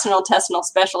to a gastrointestinal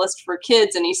specialist for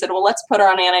kids, and he said, well, let's put her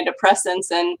on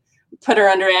antidepressants and put her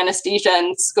under anesthesia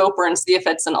and scope her and see if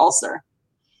it's an ulcer.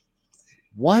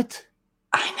 What?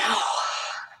 I know.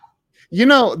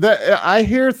 I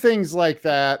hear things like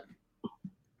that,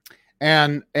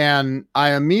 and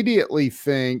I immediately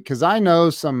think, because I know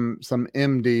some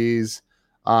MDs,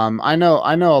 I know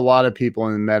a lot of people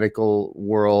in the medical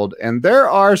world, and there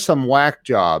are some whack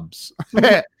jobs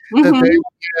that they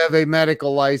have a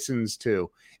medical license to,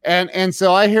 and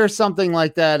so I hear something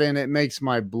like that, and it makes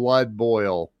my blood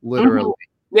boil, literally.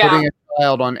 Putting a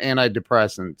child on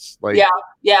antidepressants,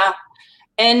 yeah.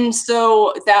 And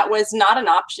so that was not an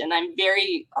option. I'm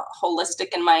very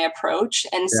holistic in my approach.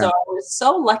 And so I was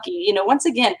so lucky, once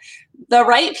again, the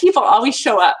right people always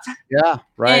show up. Yeah,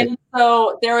 right. And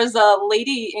so there was a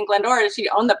lady in Glendora, she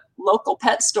owned the local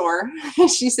pet store.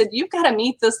 She said, you've got to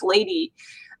meet this lady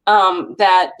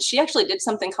that she actually did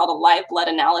something called a live blood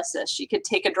analysis. She could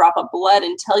take a drop of blood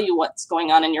and tell you what's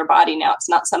going on in your body. Now, it's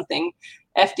not something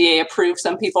FDA approved.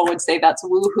 Some people would say that's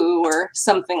woohoo or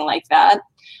something like that.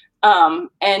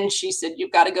 And she said,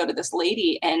 you've got to go to this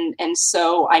lady. And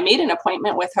so I made an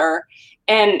appointment with her.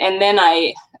 And then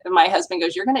my husband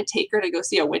goes, you're going to take her to go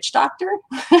see a witch doctor?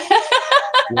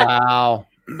 Wow.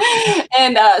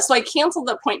 And so I canceled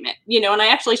the appointment,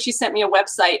 and she sent me a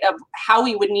website of how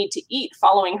we would need to eat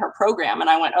following her program. And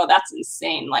I went, oh, that's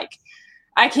insane. Like,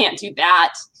 I can't do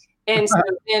that. And so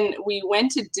then we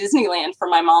went to Disneyland for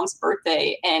my mom's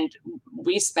birthday, and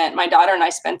my daughter and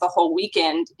I spent the whole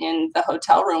weekend in the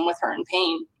hotel room with her in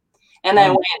pain. And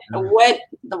I went,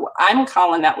 I'm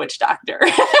calling that witch doctor.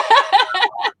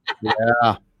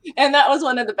 Yeah. And that was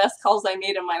one of the best calls I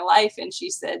made in my life. And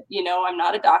she said, I'm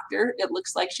not a doctor. It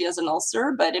looks like she has an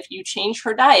ulcer, but if you change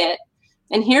her diet,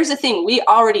 and here's the thing, we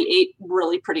already ate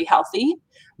really pretty healthy,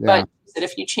 but that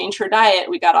if you change her diet,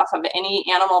 we got off of any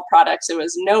animal products. It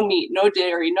was no meat, no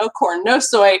dairy, no corn, no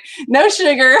soy, no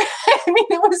sugar. I mean,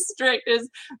 it was strict as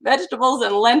vegetables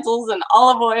and lentils and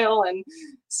olive oil and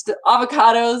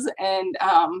avocados. And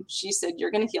she said,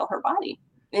 you're going to heal her body.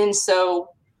 And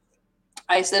so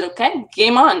I said, okay,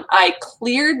 game on. I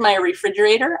cleared my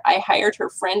refrigerator. I hired her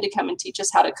friend to come and teach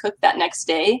us how to cook that next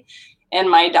day. And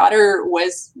my daughter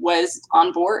was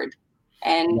on board.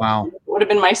 And wow. It would have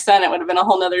been my son. It would have been a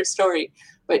whole nother story.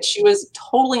 But she was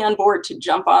totally on board to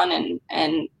jump on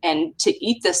and to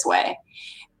eat this way.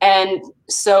 And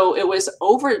so it was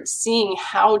overseeing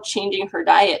how changing her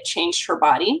diet changed her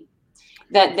body,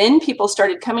 that then people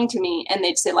started coming to me and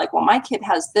they'd say, like, well, my kid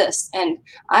has this and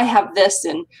I have this,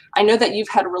 and I know that you've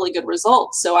had really good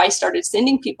results. So I started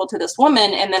sending people to this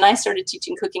woman, and then I started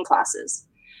teaching cooking classes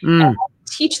and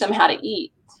teach them how to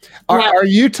eat. Are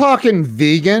you talking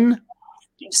vegan?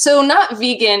 So not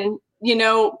vegan,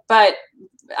 but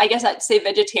I guess I'd say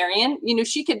vegetarian.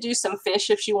 She could do some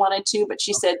fish if she wanted to, but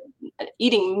she said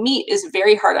eating meat is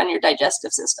very hard on your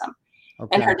digestive system.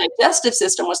 Okay. And her digestive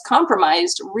system was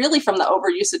compromised really from the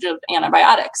overusage of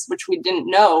antibiotics, which we didn't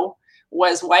know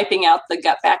was wiping out the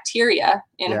gut bacteria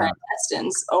in her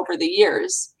intestines over the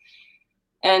years.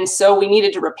 And so we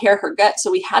needed to repair her gut.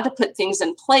 So we had to put things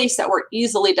in place that were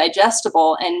easily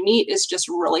digestible, and meat is just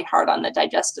really hard on the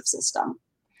digestive system.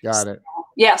 Got it.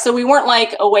 Yeah. So we weren't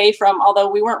like away from, although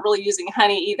we weren't really using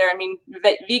honey either. I mean,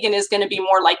 vegan is going to be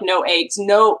more like no eggs,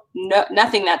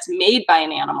 nothing that's made by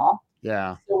an animal.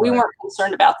 Yeah. So we weren't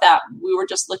concerned about that. We were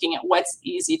just looking at what's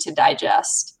easy to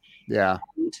digest. Yeah.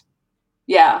 And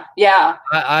yeah.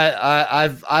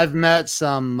 I've met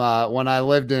some, when I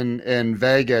lived in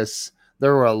Vegas,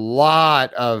 there were a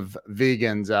lot of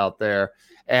vegans out there,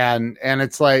 and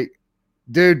it's like,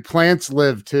 dude, plants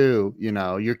live too.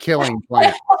 You're killing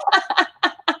plants.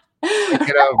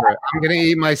 Get over it. I'm going to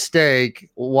eat my steak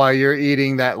while you're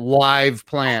eating that live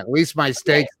plant. At least my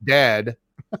steak's dead.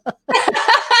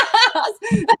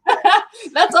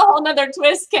 That's a whole nother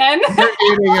twist, Ken.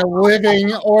 You're eating a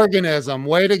living organism.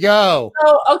 Way to go.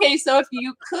 So if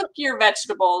you cook your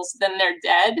vegetables, then they're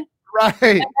dead. Right.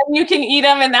 And then you can eat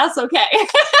them, and that's okay.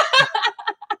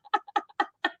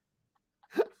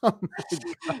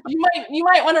 You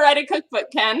might want to write a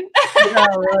cookbook, Ken. Yeah,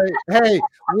 right. Hey,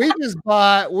 we just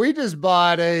bought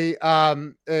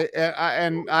and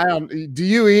I don't, do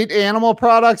you eat animal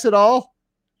products at all?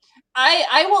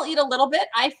 I will eat a little bit.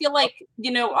 I feel like,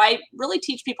 I really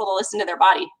teach people to listen to their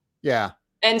body. Yeah.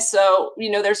 And so,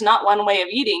 there's not one way of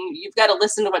eating. You've got to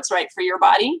listen to what's right for your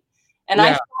body. And I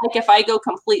feel like if I go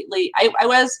completely, I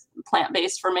was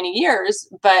plant-based for many years,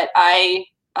 but I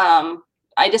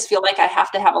just feel like I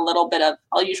have to have a little bit of,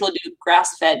 I'll usually do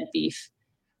grass-fed beef.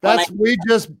 We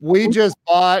just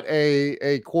bought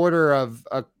a quarter of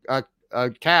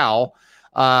a cow,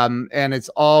 and it's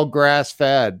all grass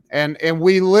fed. And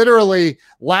we literally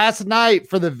last night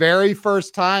for the very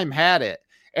first time had it.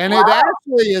 And it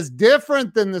actually is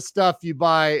different than the stuff you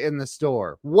buy in the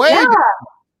store.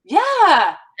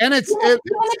 Yeah. And it's if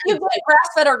you get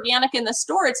grass-fed organic in the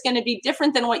store, it's going to be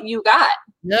different than what you got.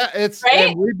 Yeah,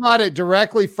 and we bought it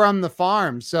directly from the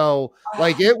farm. So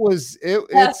like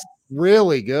it's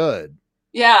really good.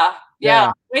 Yeah.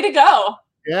 Way to go.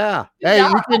 Yeah.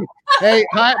 Hey,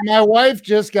 my wife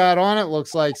just got on it,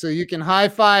 looks like, so you can high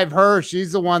five her.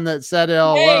 She's the one that set it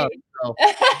all up. So,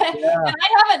 and I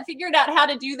haven't figured out how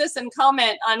to do this and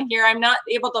comment on here. I'm not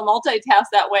able to multitask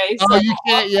that way. So. Oh, you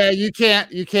can't. Yeah, you can't.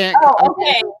 Oh,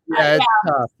 okay. Yeah, it's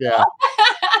tough. Yeah.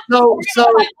 So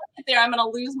there, I'm going to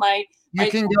lose my. You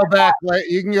can go back.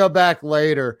 You can go back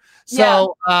later.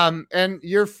 So, and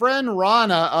your friend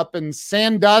Rana up in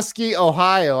Sandusky,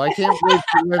 Ohio. I can't believe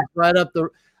she lives right up the.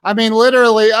 I mean,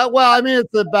 literally.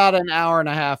 It's about an hour and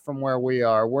a half from where we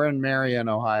are. We're in Marion,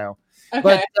 Ohio. Okay.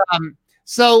 But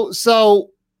so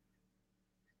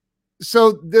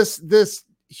this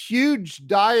huge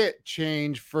diet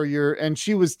change for and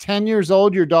she was 10 years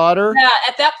old, your daughter? Yeah,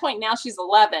 at that point now she's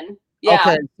 11. Yeah.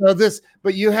 Okay.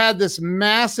 But you had this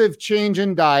massive change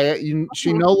in diet.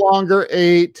 She no longer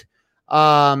ate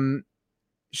any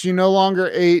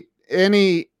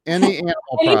animal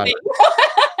products.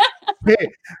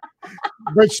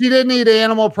 But she didn't eat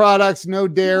animal products, no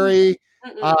dairy.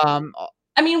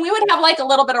 We would have like a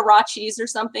little bit of raw cheese or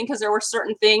something because there were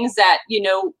certain things that,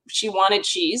 she wanted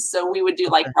cheese. So we would do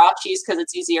like raw cheese because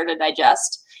it's easier to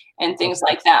digest and things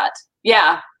like that.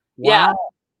 Yeah. Wow.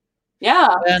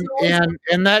 Yeah.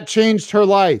 And that changed her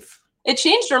life. It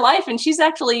changed her life. And she's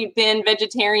actually been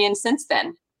vegetarian since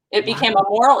then. It became a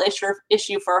moral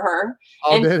issue for her.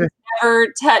 And she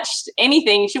never touched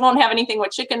anything. She won't have anything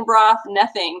with chicken broth,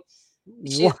 nothing.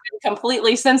 She's been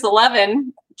completely since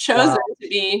 11 chosen to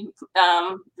be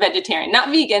vegetarian, not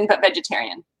vegan, but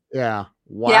vegetarian. Yeah.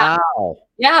 Wow.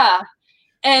 Yeah.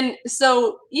 And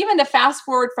so even to fast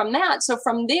forward from that, so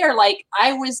from there, like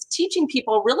I was teaching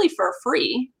people really for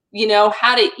free,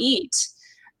 how to eat.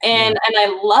 And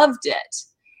I loved it.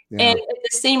 Yeah. And at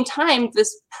the same time,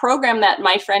 this program that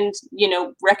my friend,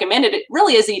 recommended, it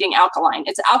really is eating alkaline.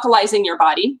 It's alkalizing your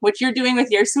body, which you're doing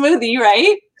with your smoothie,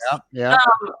 right? Yeah.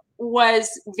 Was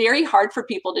very hard for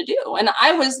people to do. And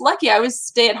I was lucky. I was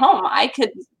stay at home. I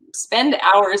could spend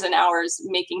hours and hours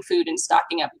making food and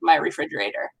stocking up my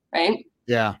refrigerator, right?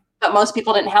 Yeah. But most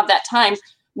people didn't have that time,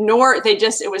 nor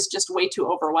it was just way too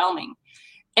overwhelming.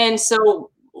 And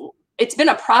so it's been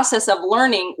a process of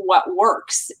learning what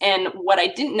works. And what I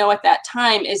didn't know at that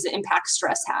time is the impact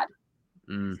stress had.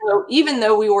 So even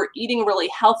though we were eating really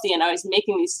healthy and I was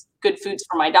making these good foods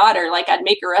for my daughter, like I'd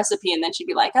make a recipe and then she'd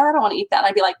be like, oh, I don't want to eat that. And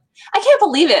I'd be like, I can't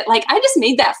believe it. Like, I just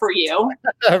made that for you.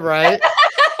 Right.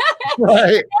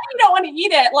 Right. You don't want to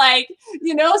eat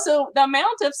it. So the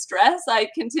amount of stress, I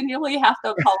continually have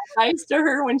to apologize to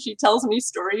her when she tells me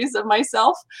stories of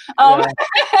myself and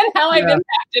how I've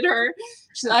impacted her.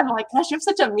 I'm like, gosh, you're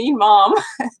such a mean mom.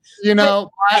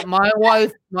 My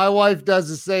wife does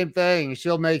the same thing.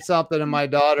 She'll make something and my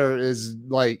daughter is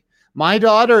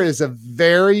a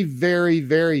very, very,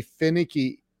 very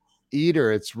finicky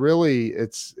eater. It's really,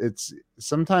 it's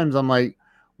sometimes I'm like,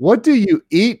 what do you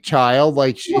eat, child?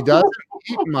 Like she doesn't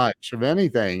eat much of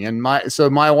anything. And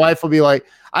my wife will be like,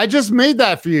 I just made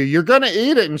that for you. You're going to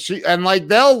eat it. And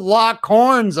they'll lock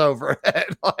horns over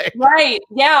it. Right.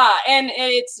 Yeah. And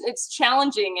it's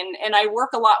challenging. And I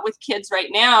work a lot with kids right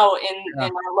now in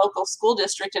our local school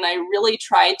district. And I really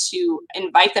try to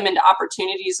invite them into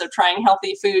opportunities of trying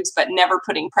healthy foods, but never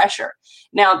putting pressure.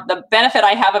 Now, the benefit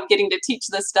I have of getting to teach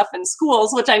this stuff in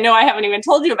schools, which I know I haven't even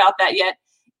told you about that yet,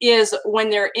 is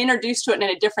when they're introduced to it in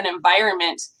a different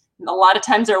environment, a lot of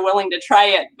times they're willing to try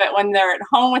it, but when they're at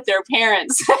home with their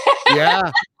parents. Yeah.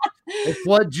 It's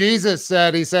what Jesus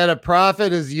said. He said a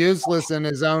prophet is useless in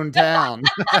his own town.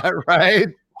 Right.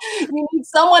 You need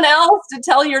someone else to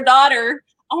tell your daughter,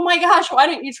 oh my gosh, why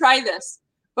don't you try this?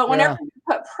 But whenever you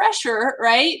put pressure,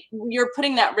 right, you're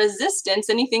putting that resistance.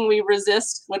 Anything we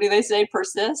resist, what do they say,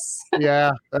 persists?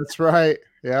 Yeah, that's right.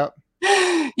 Yep.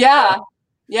 Yeah.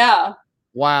 Yeah.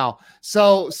 Wow.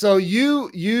 So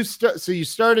you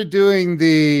started doing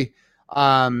the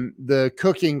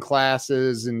cooking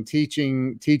classes and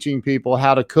teaching people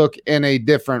how to cook in a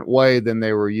different way than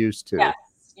they were used to. Yes.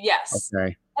 Yes.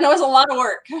 Okay. And it was a lot of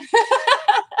work.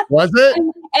 Was it?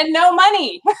 And no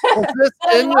money. Was this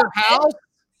in your house?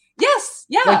 Yes.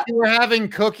 Yeah. Like you were having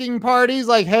cooking parties?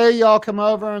 Like, hey, y'all come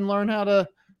over and learn how to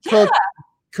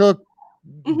cook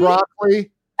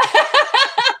broccoli.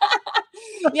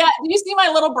 Yeah. Do you see my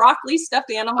little broccoli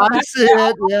stuffed animal? I see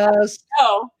it. Yes.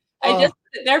 Oh, I just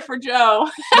put it there for Joe.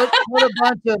 Put a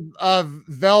bunch of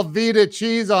Velveeta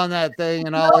cheese on that thing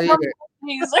and I'll eat it.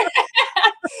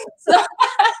 So,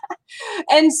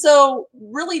 and so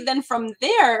really then from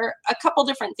there, a couple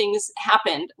different things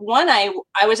happened. One, I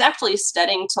was actually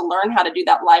studying to learn how to do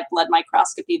that live blood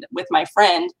microscopy with my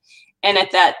friend. And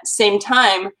at that same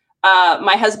time,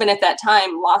 my husband at that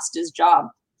time lost his job.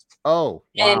 Oh,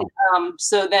 wow. And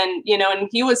so then, and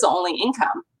he was the only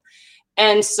income.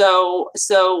 And so,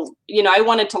 I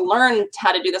wanted to learn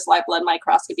how to do this live blood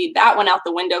microscopy. That went out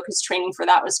the window because training for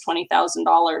that was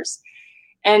 $20,000.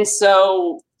 And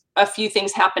so a few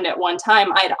things happened at one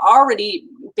time. I had already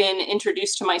been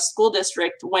introduced to my school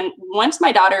district once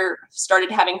my daughter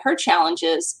started having her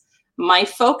challenges, my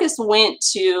focus went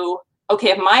to,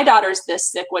 okay, if my daughter's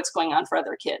this sick, what's going on for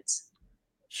other kids?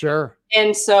 Sure.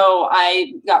 And so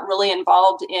I got really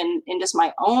involved in just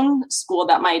my own school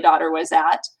that my daughter was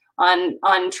at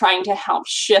on trying to help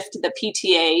shift the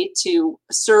PTA to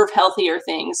serve healthier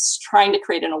things, trying to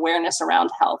create an awareness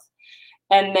around health.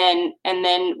 And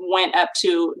then went up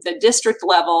to the district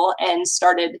level and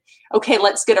started, okay,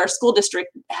 let's get our school district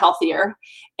healthier.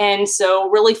 And so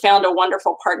really found a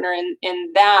wonderful partner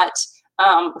in that,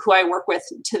 who I work with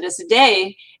to this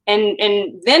day. And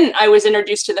then I was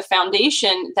introduced to the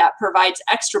foundation that provides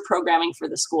extra programming for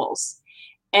the schools.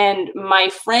 And my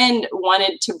friend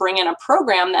wanted to bring in a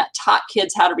program that taught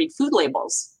kids how to read food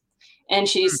labels. And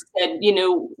she said,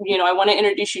 I want to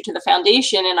introduce you to the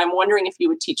foundation, and I'm wondering if you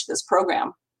would teach this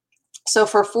program. So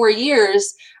for 4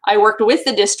 years, I worked with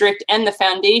the district and the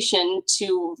foundation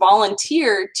to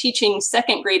volunteer teaching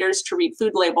second graders to read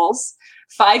food labels.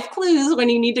 5 clues when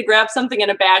you need to grab something in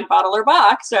a bag, bottle, or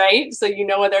box, right? So you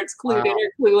know whether it's clued in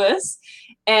or clueless.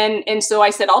 And so I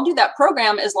said, I'll do that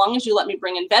program as long as you let me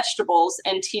bring in vegetables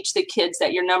and teach the kids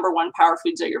that your number one power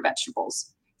foods are your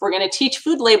vegetables. If we're going to teach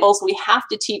food labels, we have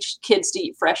to teach kids to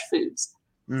eat fresh foods.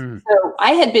 So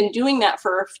I had been doing that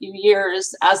for a few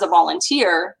years as a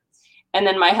volunteer. And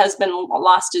then my husband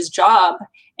lost his job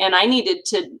and I needed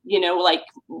to,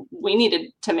 we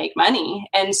needed to make money.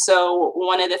 And so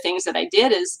one of the things that I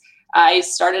did is I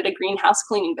started a greenhouse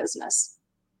cleaning business.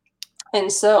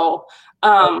 And so,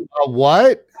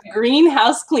 what?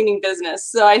 Greenhouse cleaning business.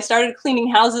 So I started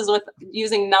cleaning houses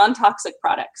using non-toxic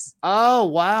products. Oh,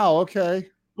 wow. Okay.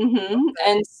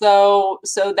 And so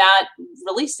that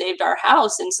really saved our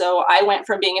house. And so I went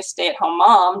from being a stay-at-home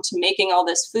mom to making all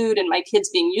this food and my kids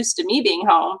being used to me being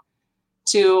home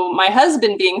to my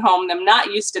husband being home, them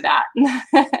not used to that.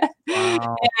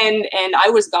 Wow. And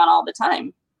I was gone all the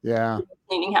time. Yeah.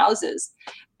 Cleaning houses.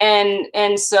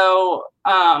 And so,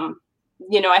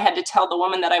 I had to tell the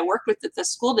woman that I worked with at the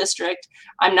school district,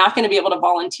 I'm not going to be able to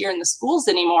volunteer in the schools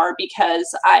anymore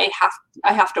because I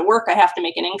have to work. I have to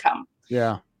make an income.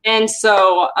 Yeah. And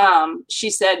so she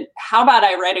said, how about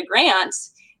I write a grant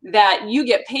that you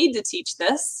get paid to teach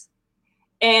this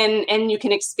and you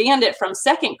can expand it from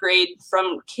second grade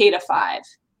from K to 5.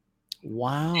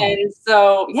 Wow. And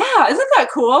so, yeah, isn't that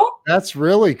cool? That's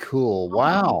really cool.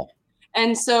 Wow.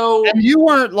 And so. And you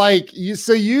weren't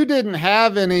you didn't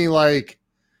have any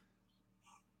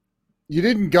you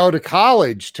didn't go to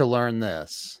college to learn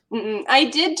this. I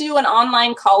did do an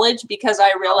online college because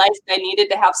I realized I needed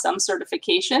to have some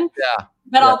certification. Yeah.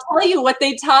 But I'll tell you what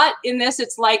they taught in this.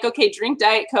 It's like, okay, drink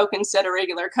Diet Coke instead of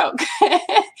regular Coke.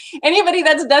 Anybody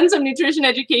that's done some nutrition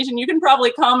education, you can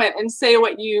probably comment and say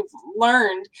what you've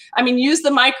learned. I mean, use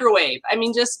the microwave. I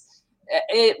mean, just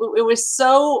it was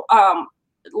so I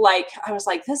was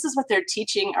like, this is what they're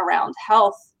teaching around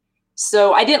health.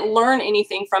 So I didn't learn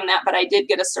anything from that, but I did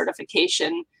get a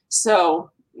certification.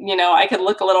 So, I could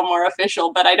look a little more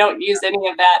official, but I don't use any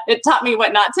of that. It taught me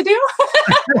what not to do.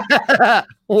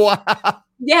 Wow.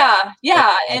 Yeah.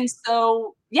 Yeah. And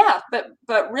so, yeah,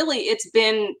 but really it's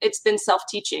been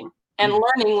self-teaching and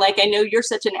learning. Like, I know you're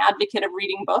such an advocate of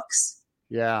reading books.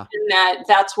 Yeah. And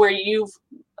that's where you've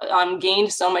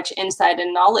gained so much insight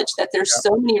and knowledge that there's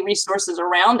so many resources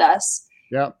around us.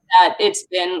 Yep. That it's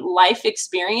been life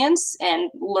experience and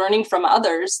learning from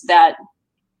others that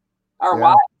are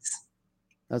wise.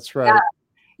 That's right.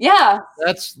 Yeah.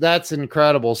 That's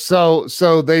incredible. So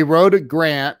they wrote a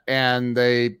grant and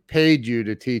they paid you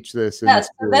to teach this in Yes.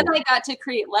 school. So then I got to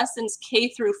create lessons K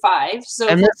through 5. So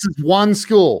and this is one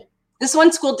school. This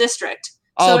one school district.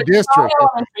 Oh, so district.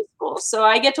 Elementary school. So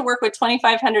I get to work with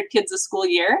 2,500 kids a school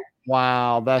year.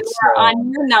 Wow, that's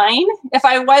on year 9.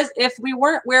 If we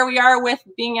weren't where we are with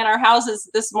being in our houses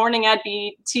this morning, I'd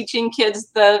be teaching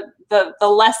kids the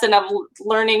lesson of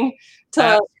learning to.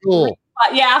 At school.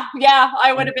 Yeah,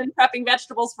 I would have been prepping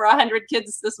vegetables for 100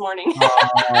 kids this morning.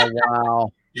 Oh,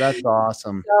 wow, that's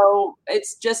awesome. So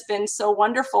it's just been so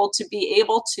wonderful to be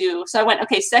able to. So I went,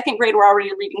 okay, 2nd grade, we're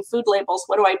already reading food labels.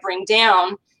 What do I bring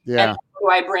down? Yeah. And what do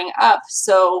I bring up?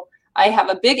 So I have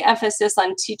a big emphasis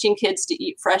on teaching kids to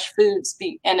eat fresh foods,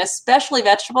 and especially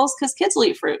vegetables, because kids will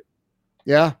eat fruit.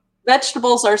 Yeah.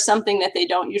 Vegetables are something that they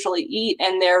don't usually eat,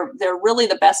 and they're really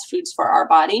the best foods for our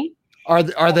body.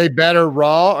 Are they better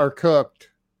raw or cooked?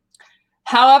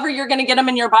 However you're going to get them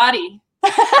in your body.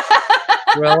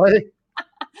 Really?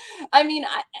 I mean,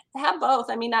 I have both.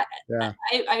 I mean, I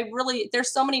really,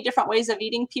 there's so many different ways of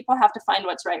eating. People have to find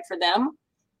what's right for them.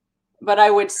 But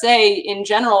I would say, in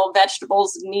general,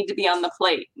 vegetables need to be on the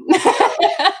plate.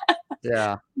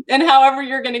 Yeah. And however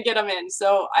you're going to get them in.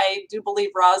 So I do believe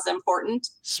raw is important.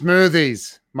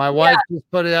 Smoothies. My wife just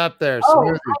put it up there.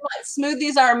 Oh,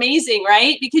 smoothies are amazing,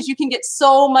 right? Because you can get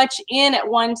so much in at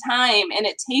one time, and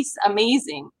it tastes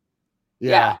amazing.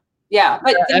 Yeah.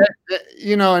 But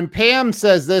and Pam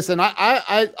says this, and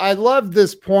I love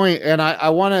this point, and I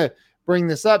want to bring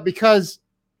this up because,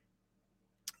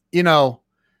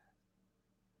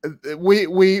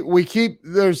 we keep,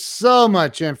 there's so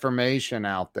much information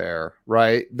out there,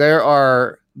 right?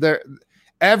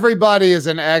 Everybody is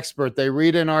an expert. They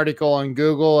read an article on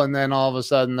Google and then all of a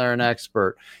sudden they're an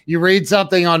expert. You read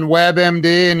something on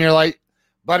WebMD and you're like,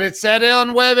 but it said it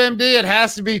on WebMD, it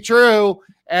has to be true.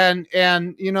 And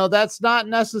that's not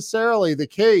necessarily the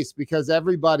case because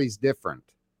everybody's different.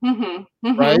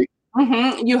 Right?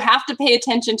 You have to pay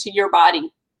attention to your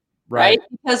body, right?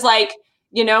 Because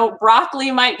broccoli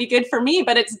might be good for me,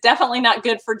 but it's definitely not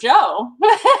good for Joe.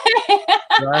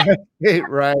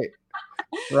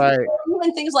 Right.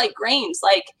 Even things like grains,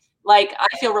 like I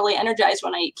feel really energized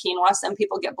when I eat quinoa. Some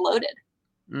people get bloated.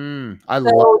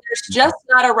 There's just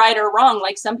not a right or wrong.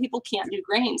 Like some people can't do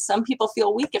grains. Some people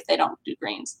feel weak if they don't do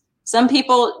grains. Some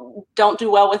people don't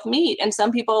do well with meat, and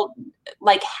some people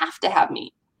have to have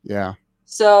meat. Yeah.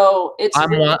 So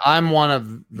I'm one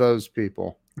of those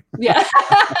people. Yeah.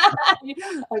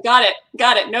 I got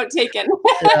it. Note taken.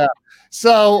 Yeah.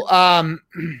 So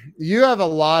you have a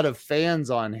lot of fans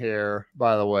on here,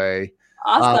 by the way.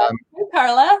 Awesome.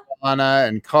 Carla. Anna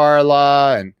and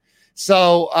Carla. And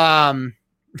so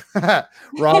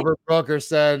Robert Brooker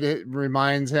said it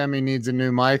reminds him he needs a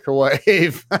new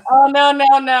microwave. Oh,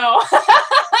 no.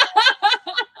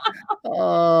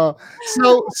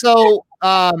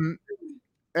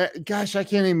 Gosh, I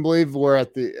can't even believe we're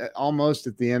at almost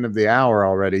at the end of the hour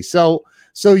already. So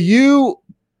you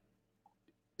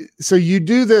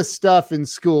do this stuff in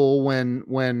school when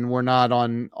we're not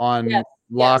on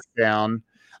lockdown.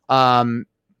 Yes.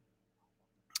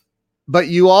 But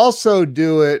you also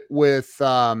do it with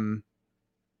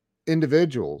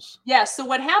individuals. Yeah. So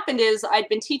what happened is I'd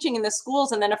been teaching in the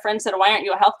schools, and then a friend said, "Why aren't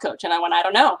you a health coach?" And I went, "I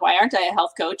don't know. Why aren't I a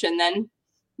health coach?" And then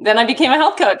I became a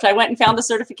health coach. I went and found the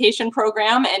certification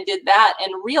program and did that,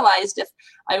 and realized if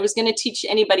I was going to teach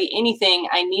anybody anything,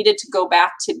 I needed to go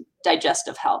back to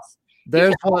digestive health.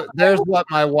 There's what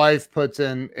my wife puts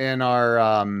in our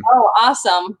oh,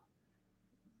 awesome.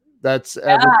 That's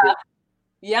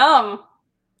yum.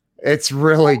 It's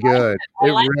really good.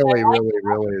 It really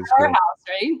is good.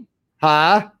 Right?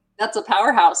 Huh? That's a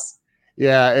powerhouse.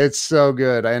 Yeah, it's so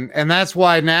good. And that's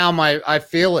why now I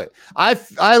feel it.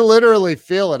 I literally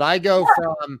feel it. I go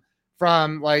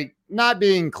from like not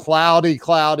being cloudy,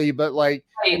 but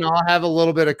I'll have a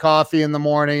little bit of coffee in the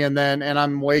morning and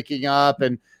I'm waking up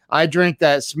and I drink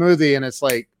that smoothie and it's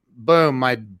like, boom,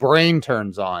 my brain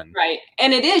turns on. Right.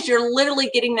 And you're literally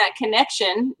getting that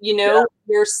connection, your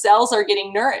cells are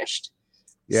getting nourished.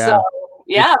 Yeah. So,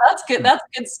 yeah, that's good. That's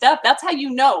good stuff. That's how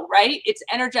right? It's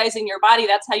energizing your body.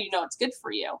 That's how it's good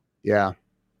for you. Yeah.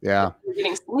 Yeah. If you're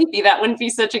getting sleepy, that wouldn't be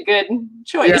such a good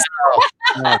choice.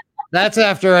 Yeah, no. That's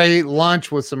after I eat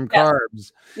lunch with some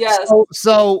carbs. Yes.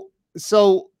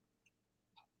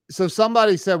 So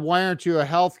somebody said, "Why aren't you a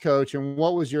health coach?" And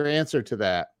what was your answer to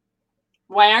that?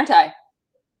 Why aren't I?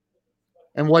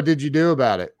 And what did you do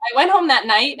about it? I went home that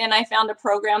night and I found a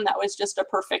program that was just a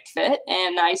perfect fit,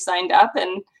 and I signed up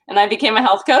and I became a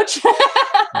health coach.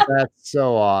 That's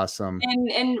so awesome.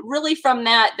 And really from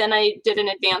that, then I did an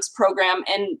advanced program,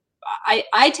 and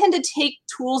I tend to take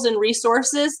tools and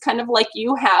resources kind of like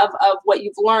you have of what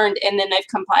you've learned, and then I've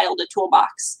compiled a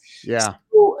toolbox. Yeah.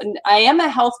 So I am a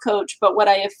health coach, but what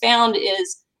I have found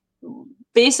is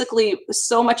basically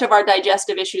so much of our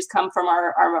digestive issues come from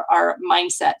our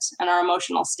mindset and our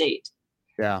emotional state.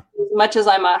 Yeah. As much as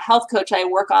I'm a health coach, I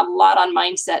work a lot on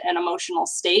mindset and emotional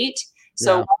state.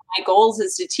 So one of my goals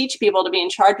is to teach people to be in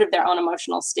charge of their own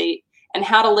emotional state and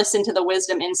how to listen to the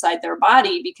wisdom inside their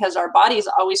body, because our body is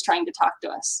always trying to talk to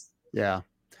us. Yeah.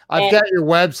 I've got your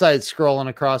website scrolling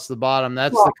across the bottom.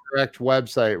 That's the correct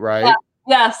website, right? Yeah.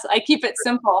 Yes, I keep it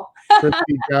simple.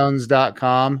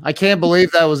 ChristyJones.com. I can't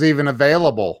believe that was even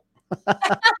available.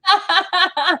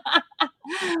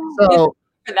 So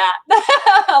for that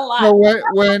a lot. So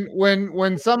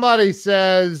when somebody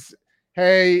says,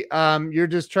 "Hey, you're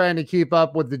just trying to keep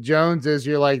up with the Joneses,"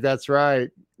 you're like, "That's right."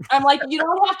 I'm like, you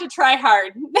don't have to try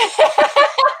hard.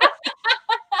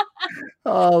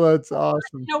 Oh, that's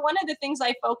awesome. One of the things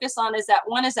I focus on is that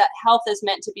health is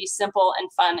meant to be simple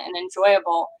and fun and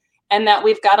enjoyable, and that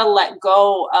we've got to let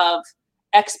go of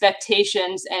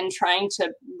expectations and trying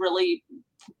to really,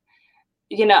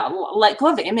 let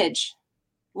go of image,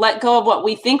 let go of what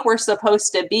we think we're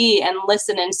supposed to be, and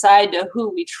listen inside to who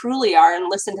we truly are and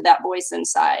listen to that voice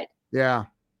inside. Yeah.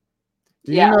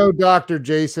 Do you know Dr.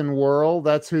 Jason Worrell?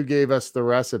 That's who gave us the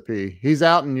recipe. He's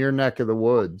out in your neck of the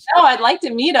woods. Oh, I'd like to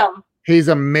meet him. He's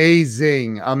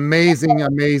amazing. I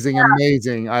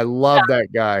love that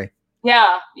guy.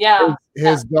 Yeah.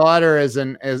 His daughter is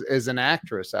an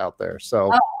actress out there.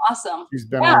 So awesome. She's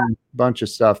been on a bunch of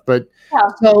stuff. But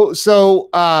so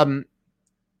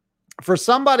for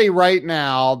somebody right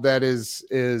now that is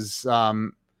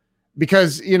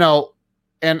because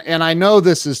and I know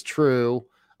this is true,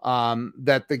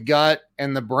 that the gut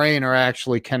and the brain are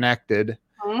actually connected.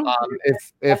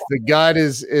 If the gut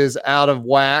is out of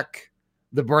whack,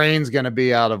 the brain's going to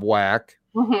be out of whack.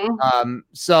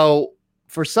 So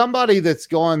for somebody that's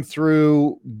going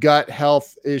through gut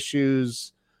health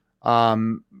issues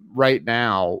right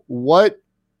now, what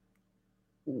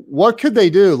could they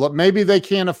do? Maybe they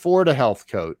can't afford a health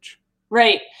coach.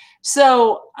 Right.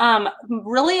 So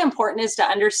really important is to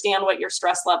understand what your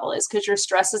stress level is, because your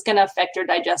stress is going to affect your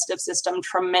digestive system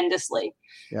tremendously.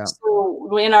 Yeah.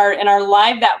 So in our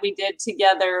live that we did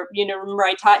together, remember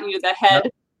I taught you the head,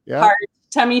 heart,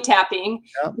 tummy tapping.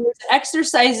 There's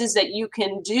exercises that you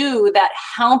can do that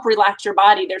help relax your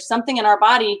body. There's something in our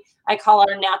body I call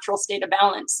our natural state of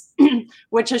balance,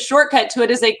 which a shortcut to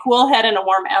it is a cool head and a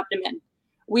warm abdomen.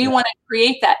 We want to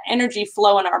create that energy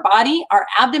flow in our body. Our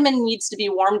abdomen needs to be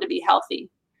warm to be healthy.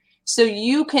 So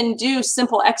you can do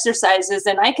simple exercises,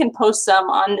 and I can post some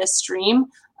on this stream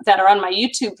that are on my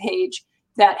YouTube page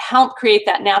that help create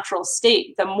that natural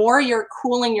state. The more you're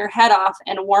cooling your head off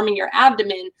and warming your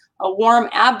abdomen, a warm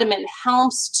abdomen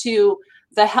helps to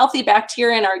the healthy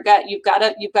bacteria in our gut. You've got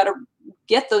to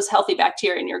get those healthy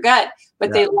bacteria in your gut,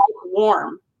 but they like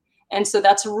warm. And so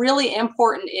that's really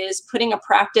important, is putting a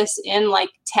practice in like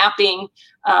tapping.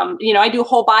 I do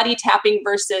whole body tapping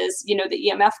versus, the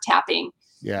EMF tapping.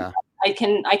 Yeah. I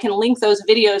can link those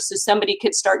videos so somebody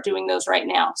could start doing those right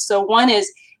now. So one is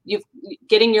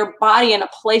getting your body in a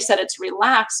place that it's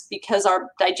relaxed, because our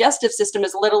digestive system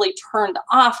is literally turned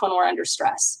off when we're under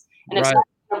stress. And it's not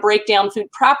going to break down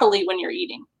food properly when you're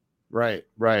eating. Right.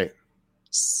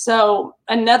 So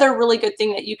another really good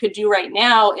thing that you could do right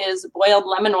now is boiled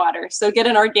lemon water. So get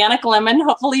an organic lemon.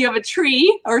 Hopefully you have a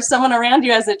tree or someone around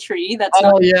you has a tree.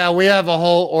 We have a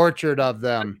whole orchard of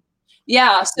them.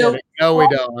 Yeah. So no, we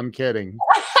don't. I'm kidding.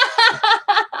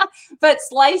 But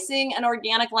slicing an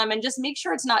organic lemon, just make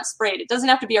sure it's not sprayed. It doesn't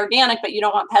have to be organic, but you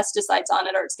don't want pesticides on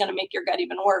it, or it's going to make your gut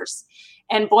even worse.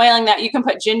 And boiling that, you can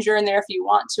put ginger in there if you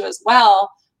want to as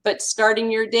well. But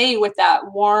starting your day with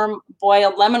that warm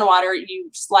boiled lemon water, you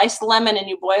slice the lemon and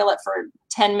you boil it for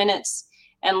 10 minutes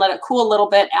and let it cool a little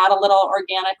bit. Add a little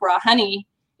organic raw honey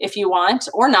if you want,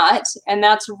 or not. And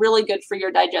that's really good for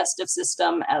your digestive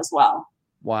system as well.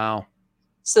 Wow.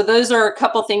 So those are a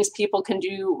couple things people can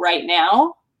do right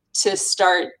now to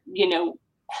start,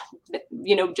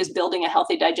 just building a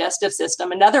healthy digestive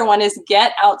system. Another one is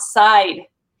get outside.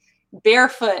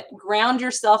 Barefoot, ground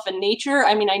yourself in nature.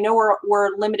 I mean, I know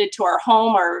we're limited to our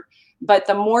home, but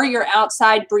the more you're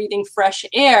outside breathing fresh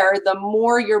air, the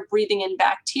more you're breathing in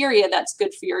bacteria that's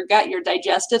good for your gut. Your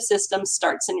digestive system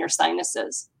starts in your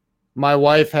sinuses. My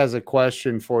wife has a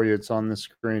question for you. It's on the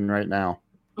screen right now.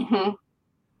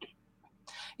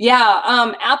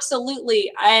 Yeah,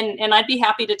 absolutely. And I'd be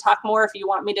happy to talk more if you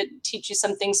want me to teach you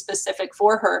something specific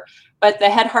for her. But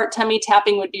the head, heart, tummy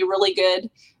tapping would be really good.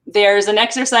 There's an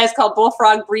exercise called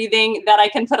bullfrog breathing that I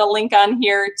can put a link on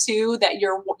here too, that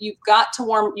you've got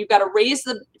to raise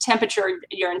the temperature of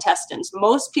your intestines.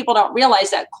 Most people don't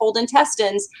realize that cold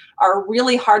intestines are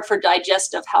really hard for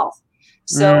digestive health.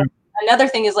 So another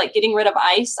thing is like getting rid of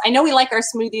ice. I know we like our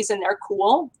smoothies and they're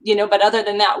cool, but other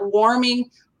than that,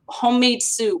 warming homemade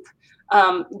soup,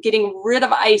 getting rid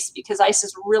of ice, because ice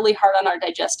is really hard on our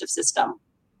digestive system.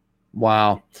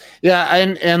 Wow. Yeah.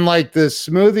 And like the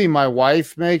smoothie my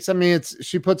wife makes, I mean,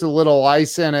 she puts a little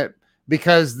ice in it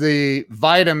because the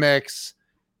Vitamix,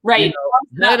 right.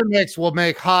 Vitamix will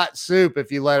make hot soup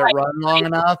if you let it run long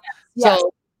enough. Yes.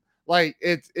 So like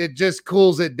it just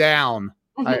cools it down,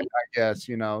 I guess,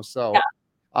 so.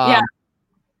 Yeah.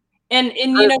 And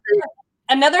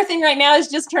another thing right now is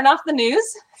just turn off the news.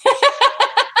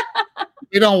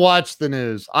 You don't watch the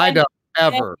news. I don't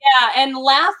ever. And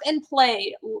laugh and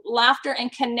play. Laughter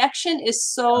and connection is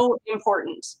so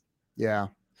important. Yeah.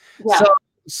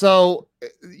 So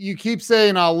you keep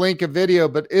saying I'll link a video,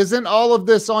 but isn't all of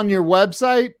this on your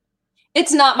website?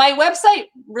 It's not. My website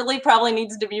really probably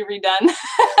needs to be redone.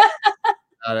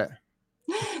 Got it.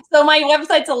 So my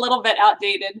website's a little bit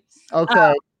outdated.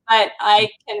 Okay. But I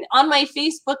can, on my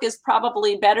Facebook is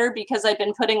probably better because I've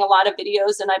been putting a lot of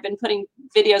videos, and I've been putting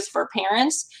videos for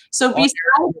parents. So besides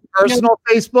personal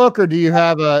Facebook, or do you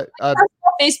have a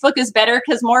Facebook is better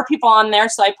because more people on there.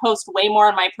 So I post way more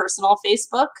on my personal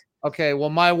Facebook. Okay. Well,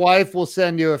 my wife will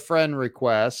send you a friend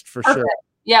request for sure.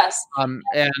 Yes. And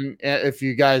if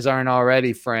you guys aren't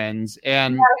already friends,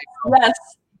 and yes.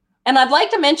 And I'd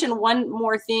like to mention one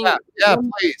more thing. Yeah,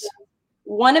 please.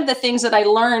 One of the things that I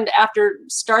learned after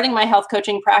starting my health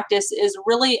coaching practice is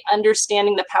really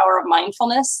understanding the power of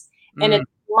mindfulness and it's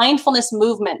mindfulness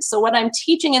movement. So what I'm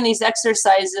teaching in these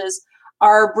exercises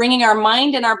are bringing our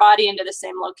mind and our body into the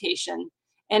same location.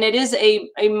 And it is a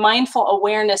mindful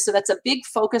awareness. So that's a big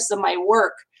focus of my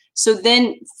work. So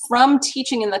then from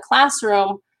teaching in the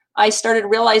classroom, I started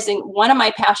realizing one of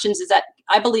my passions is that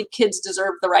I believe kids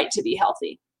deserve the right to be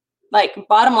healthy. Like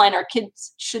bottom line, our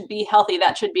kids should be healthy.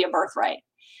 That should be a birthright.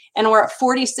 And we're at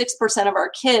 46% of our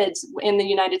kids in the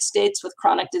United States with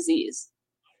chronic disease.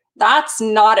 That's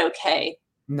not okay.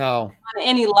 No. On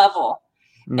any level.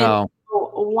 No. And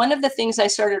so one of the things I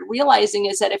started realizing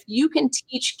is that if you can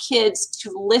teach kids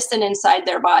to listen inside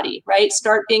their body, right?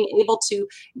 Start being able to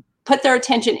put their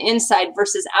attention inside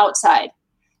versus outside.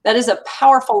 That is a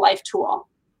powerful life tool,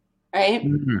 right?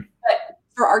 But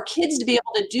for our kids to be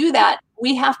able to do that,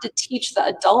 we have to teach the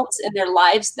adults in their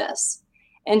lives this.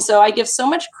 And so I give so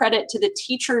much credit to the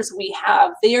teachers we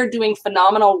have. They are doing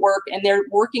phenomenal work, and they're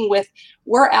working with,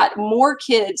 we're at more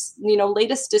kids,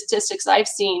 latest statistics I've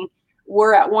seen,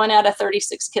 we're at 1 out of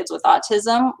 36 kids with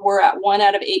autism. We're at 1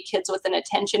 out of 8 kids with an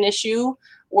attention issue.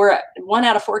 We're at 1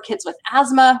 out of 4 kids with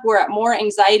asthma. We're at more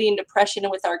anxiety and depression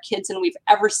with our kids than we've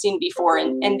ever seen before.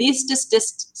 And these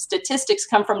statistics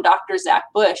come from Dr. Zach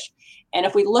Bush. And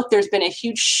if we look, there's been a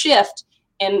huge shift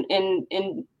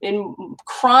in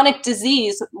chronic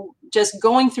disease just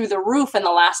going through the roof in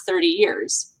the last 30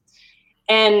 years.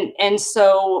 And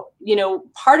so,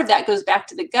 part of that goes back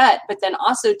to the gut, but then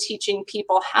also teaching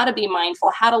people how to be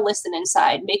mindful, how to listen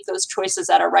inside, make those choices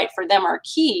that are right for them are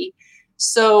key.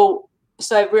 So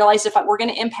I've realized if we're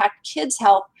going to impact kids'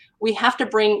 health, we have to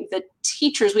bring the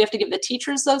teachers, we have to give the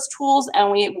teachers those tools,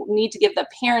 and we need to give the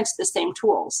parents the same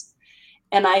tools.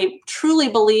 And I truly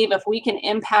believe if we can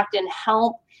impact and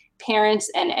help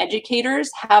parents and educators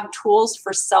have tools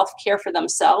for self-care for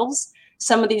themselves,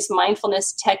 some of these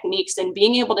mindfulness techniques and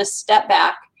being able to step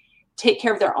back, take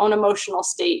care of their own emotional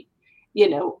state,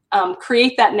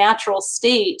 create that natural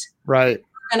state. Right.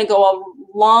 We're going to go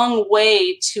a long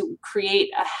way to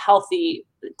create a healthy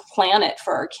planet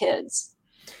for our kids.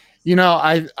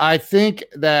 I think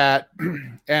that,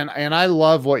 and I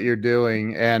love what you're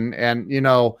doing, and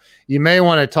you may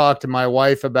want to talk to my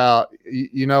wife about,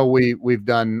 we've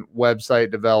done website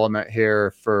development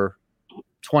here for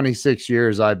 26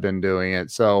 years. I've been doing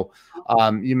it. So,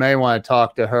 you may want to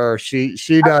talk to her. She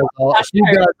does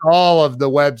all of the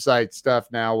website stuff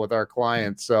now with our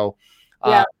clients. So,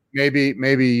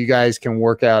 maybe you guys can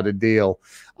work out a deal.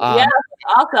 Yeah.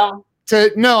 Awesome.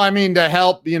 To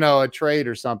help, a trade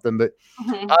or something. But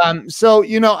so,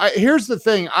 here's the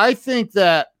thing. I think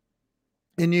that,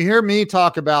 and you hear me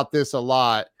talk about this a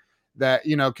lot, that,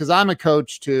 because I'm a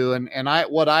coach too. And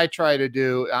what I try to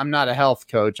do, I'm not a health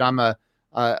coach. I'm a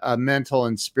mental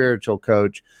and spiritual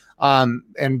coach,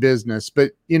 and business.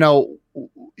 But,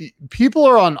 people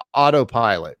are on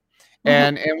autopilot.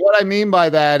 And what I mean by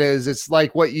that is it's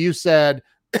like what you said,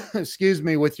 excuse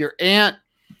me, with your aunt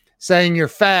saying you're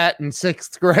fat in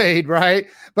 6th grade, right?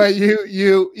 But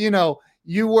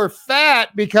you were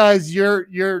fat because you're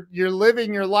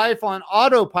living your life on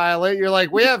autopilot. You're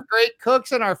like, we have great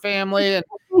cooks in our family, and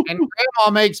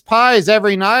grandma makes pies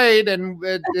every night, and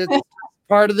it's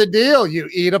part of the deal. You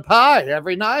eat a pie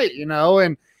every night, and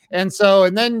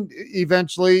then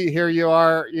eventually here you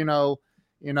are,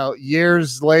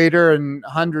 years later and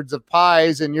hundreds of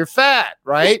pies and you're fat,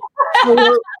 right?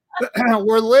 So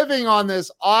we're living on this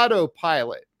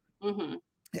autopilot. Mm-hmm.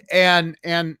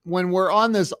 And when we're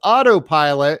on this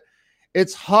autopilot,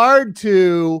 it's hard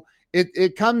to,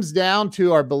 it comes down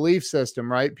to our belief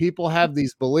system, right? People have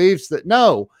these beliefs that,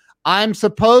 no, I'm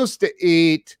supposed to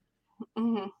eat,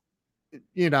 mm-hmm.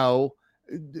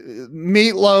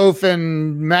 Meatloaf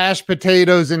and mashed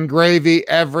potatoes and gravy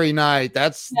every night.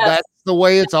 That's the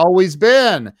way it's always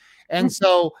been. And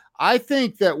so I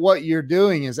think that what you're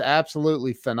doing is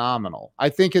absolutely phenomenal. I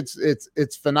think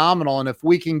it's phenomenal. And if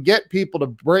we can get people to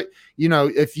break,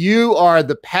 if you are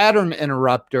the pattern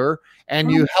interrupter and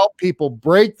you help people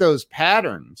break those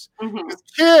patterns,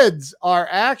 kids are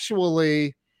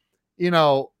actually,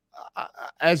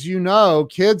 as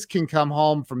kids can come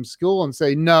home from school and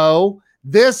say, no,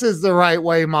 this is the right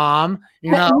way, Mom.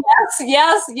 Yes,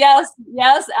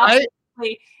 absolutely.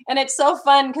 Right? And it's so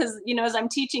fun because, as I'm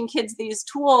teaching kids these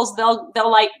tools, they'll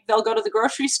go to the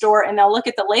grocery store and they'll look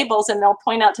at the labels and they'll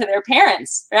point out to their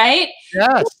parents, right?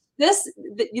 Yes. This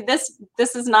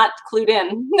is not clued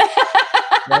in.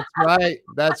 That's right.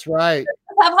 Does it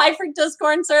have high fructose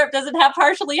corn syrup? Does it have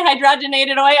partially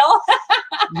hydrogenated oil?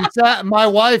 My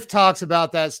wife talks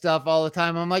about that stuff all the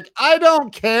time. I'm like, I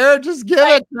don't care. Just give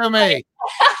it to me.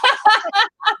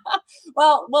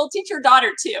 Well, we'll teach your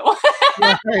daughter too.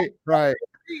 Right.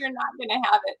 You're not going to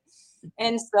have it.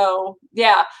 And so,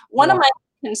 one of my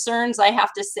concerns, I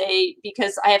have to say,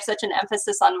 because I have such an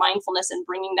emphasis on mindfulness and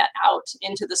bringing that out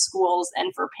into the schools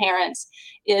and for parents,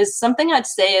 is something I'd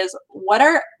say is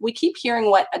we keep hearing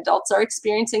what adults are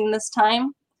experiencing this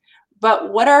time,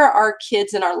 but what are our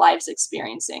kids in our lives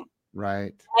experiencing?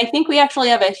 Right. I think we actually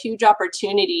have a huge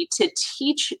opportunity to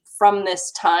teach from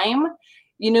this time.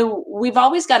 We've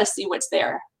always got to see what's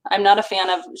there. I'm not a fan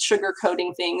of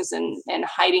sugarcoating things and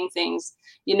hiding things.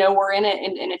 We're in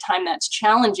a time that's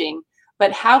challenging,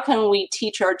 but how can we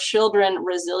teach our children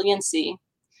resiliency?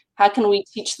 How can we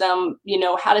teach them,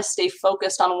 how to stay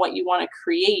focused on what you want to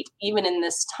create, even in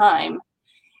this time?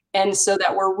 And so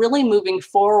that we're really moving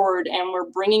forward and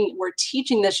we're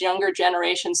teaching this younger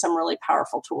generation some really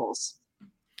powerful tools,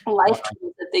 life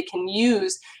tools that they can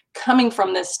use coming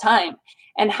from this time.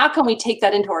 And how can we take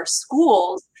that into our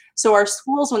schools? So our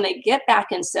schools, when they get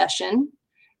back in session,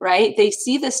 right, they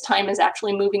see this time as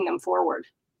actually moving them forward.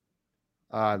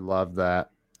 I love that.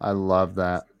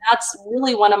 That's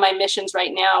really one of my missions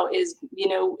right now is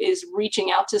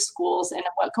reaching out to schools and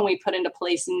what can we put into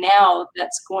place now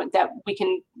that we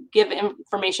can give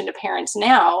information to parents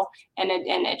now and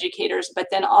educators, but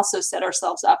then also set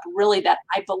ourselves up really that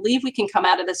I believe we can come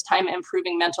out of this time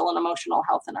improving mental and emotional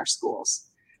health in our schools.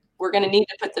 We're going to need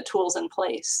to put the tools in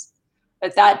place.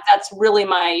 But that's really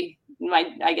my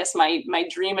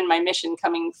dream and my mission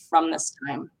coming from this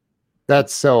time.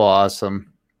 That's so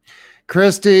awesome.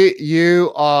 Christy,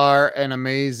 you are an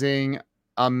amazing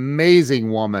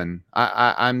woman.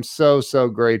 I'm so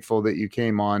grateful that you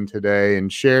came on today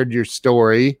and shared your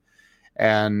story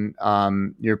and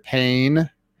your pain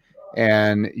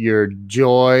and your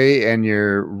joy and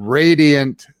your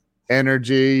radiant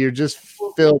energy. You're just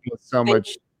filled with so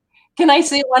much. Can I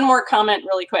say one more comment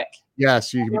really quick?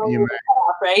 Yes, you may.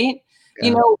 Right?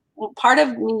 Yeah. Part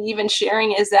of me even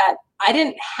sharing is that I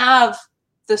didn't have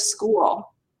the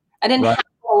school. I didn't have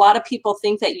a lot of people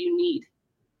think that you need.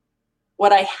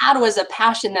 What I had was a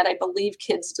passion that I believe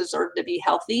kids deserve to be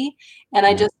healthy. And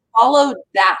I just followed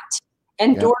that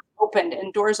and doors opened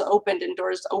and doors opened and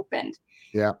doors opened.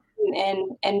 Yeah.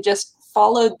 And just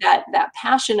followed that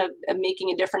passion of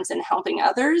making a difference and helping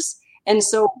others. And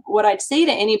so what I'd say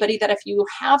to anybody that if you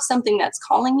have something that's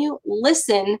calling you,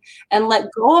 listen and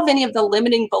let go of any of the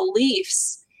limiting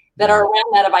beliefs that are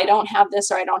around that of I don't have this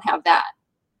or I don't have that.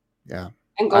 Yeah.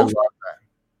 And go for it.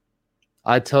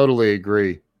 I totally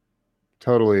agree.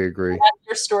 And that's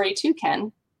your story too,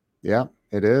 Ken. Yeah,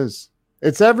 it is.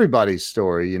 It's everybody's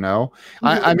story,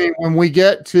 I mean, when we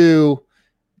get to,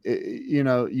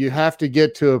 you have to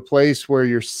get to a place where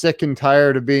you're sick and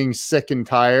tired of being sick and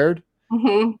tired.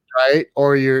 Mm-hmm. right?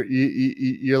 Or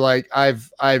you're like,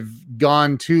 I've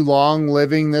gone too long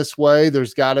living this way.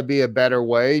 There's got to be a better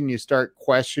way, and you start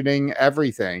questioning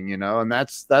everything, you know. And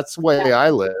that's the way I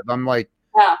live. I'm like,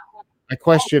 I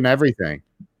question everything.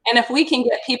 And if we can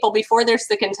get people before they're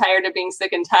sick and tired of being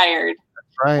sick and tired,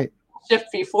 right? Shift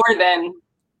before then.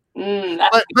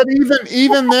 But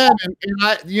even then, and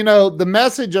I, you know, the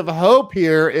message of hope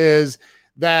here is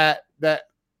that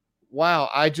wow,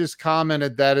 I just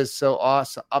commented that is so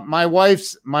awesome. My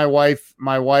wife is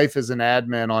an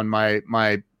admin on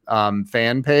my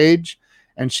fan page,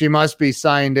 and she must be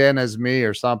signed in as me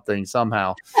or something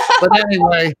somehow. But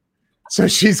anyway, so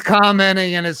she's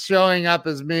commenting and it's showing up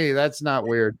as me. That's not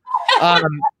weird.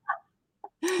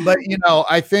 But, you know,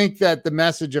 I think that the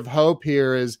message of hope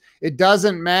here is it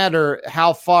doesn't matter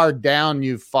how far down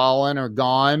you've fallen or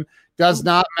gone, does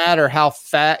not matter how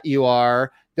fat you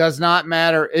are, does not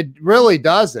matter. It really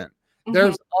doesn't.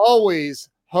 There's always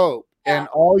hope. And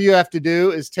all you have to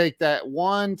do is take that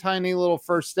one tiny little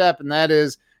first step, and that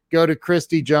is go to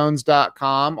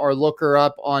ChristyJones.com or look her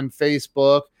up on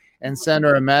Facebook and send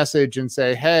her a message and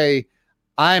say, hey,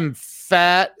 I'm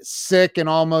fat, sick, and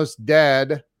almost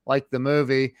dead, like the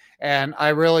movie, and I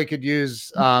really could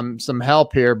use some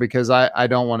help here because I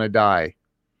don't want to die,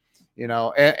 you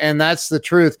know, and that's the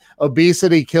truth.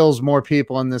 Obesity kills more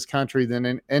people in this country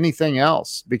than anything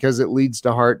else because it leads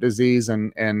to heart disease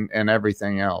and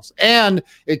everything else, and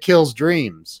it kills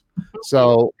dreams.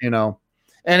 So, you know,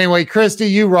 anyway, Christy,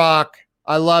 you rock.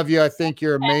 I love you. I think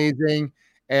you're amazing,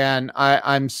 and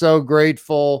I'm so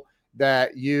grateful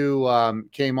that you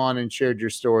came on and shared your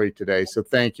story today. So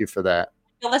thank you for that.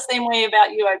 Feel the same way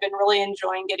about you. I've been really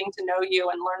enjoying getting to know you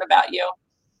and learn about you.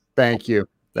 Thank you.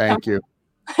 Thank you.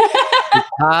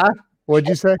 What'd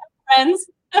you say? Friends.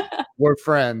 We're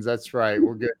friends. That's right.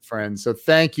 We're good friends. So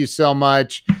thank you so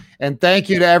much. And thank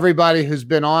you to everybody who's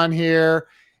been on here.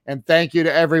 And thank you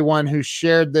to everyone who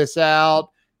shared this out.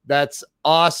 That's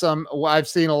awesome. I've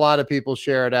seen a lot of people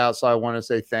share it out. So I want to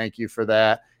say thank you for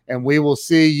that. And we will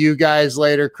see you guys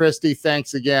later. Christy,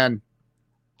 thanks again.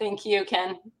 Thank you,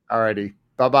 Ken. All righty.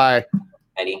 Bye-bye.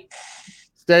 Ready.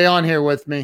 Stay on here with me.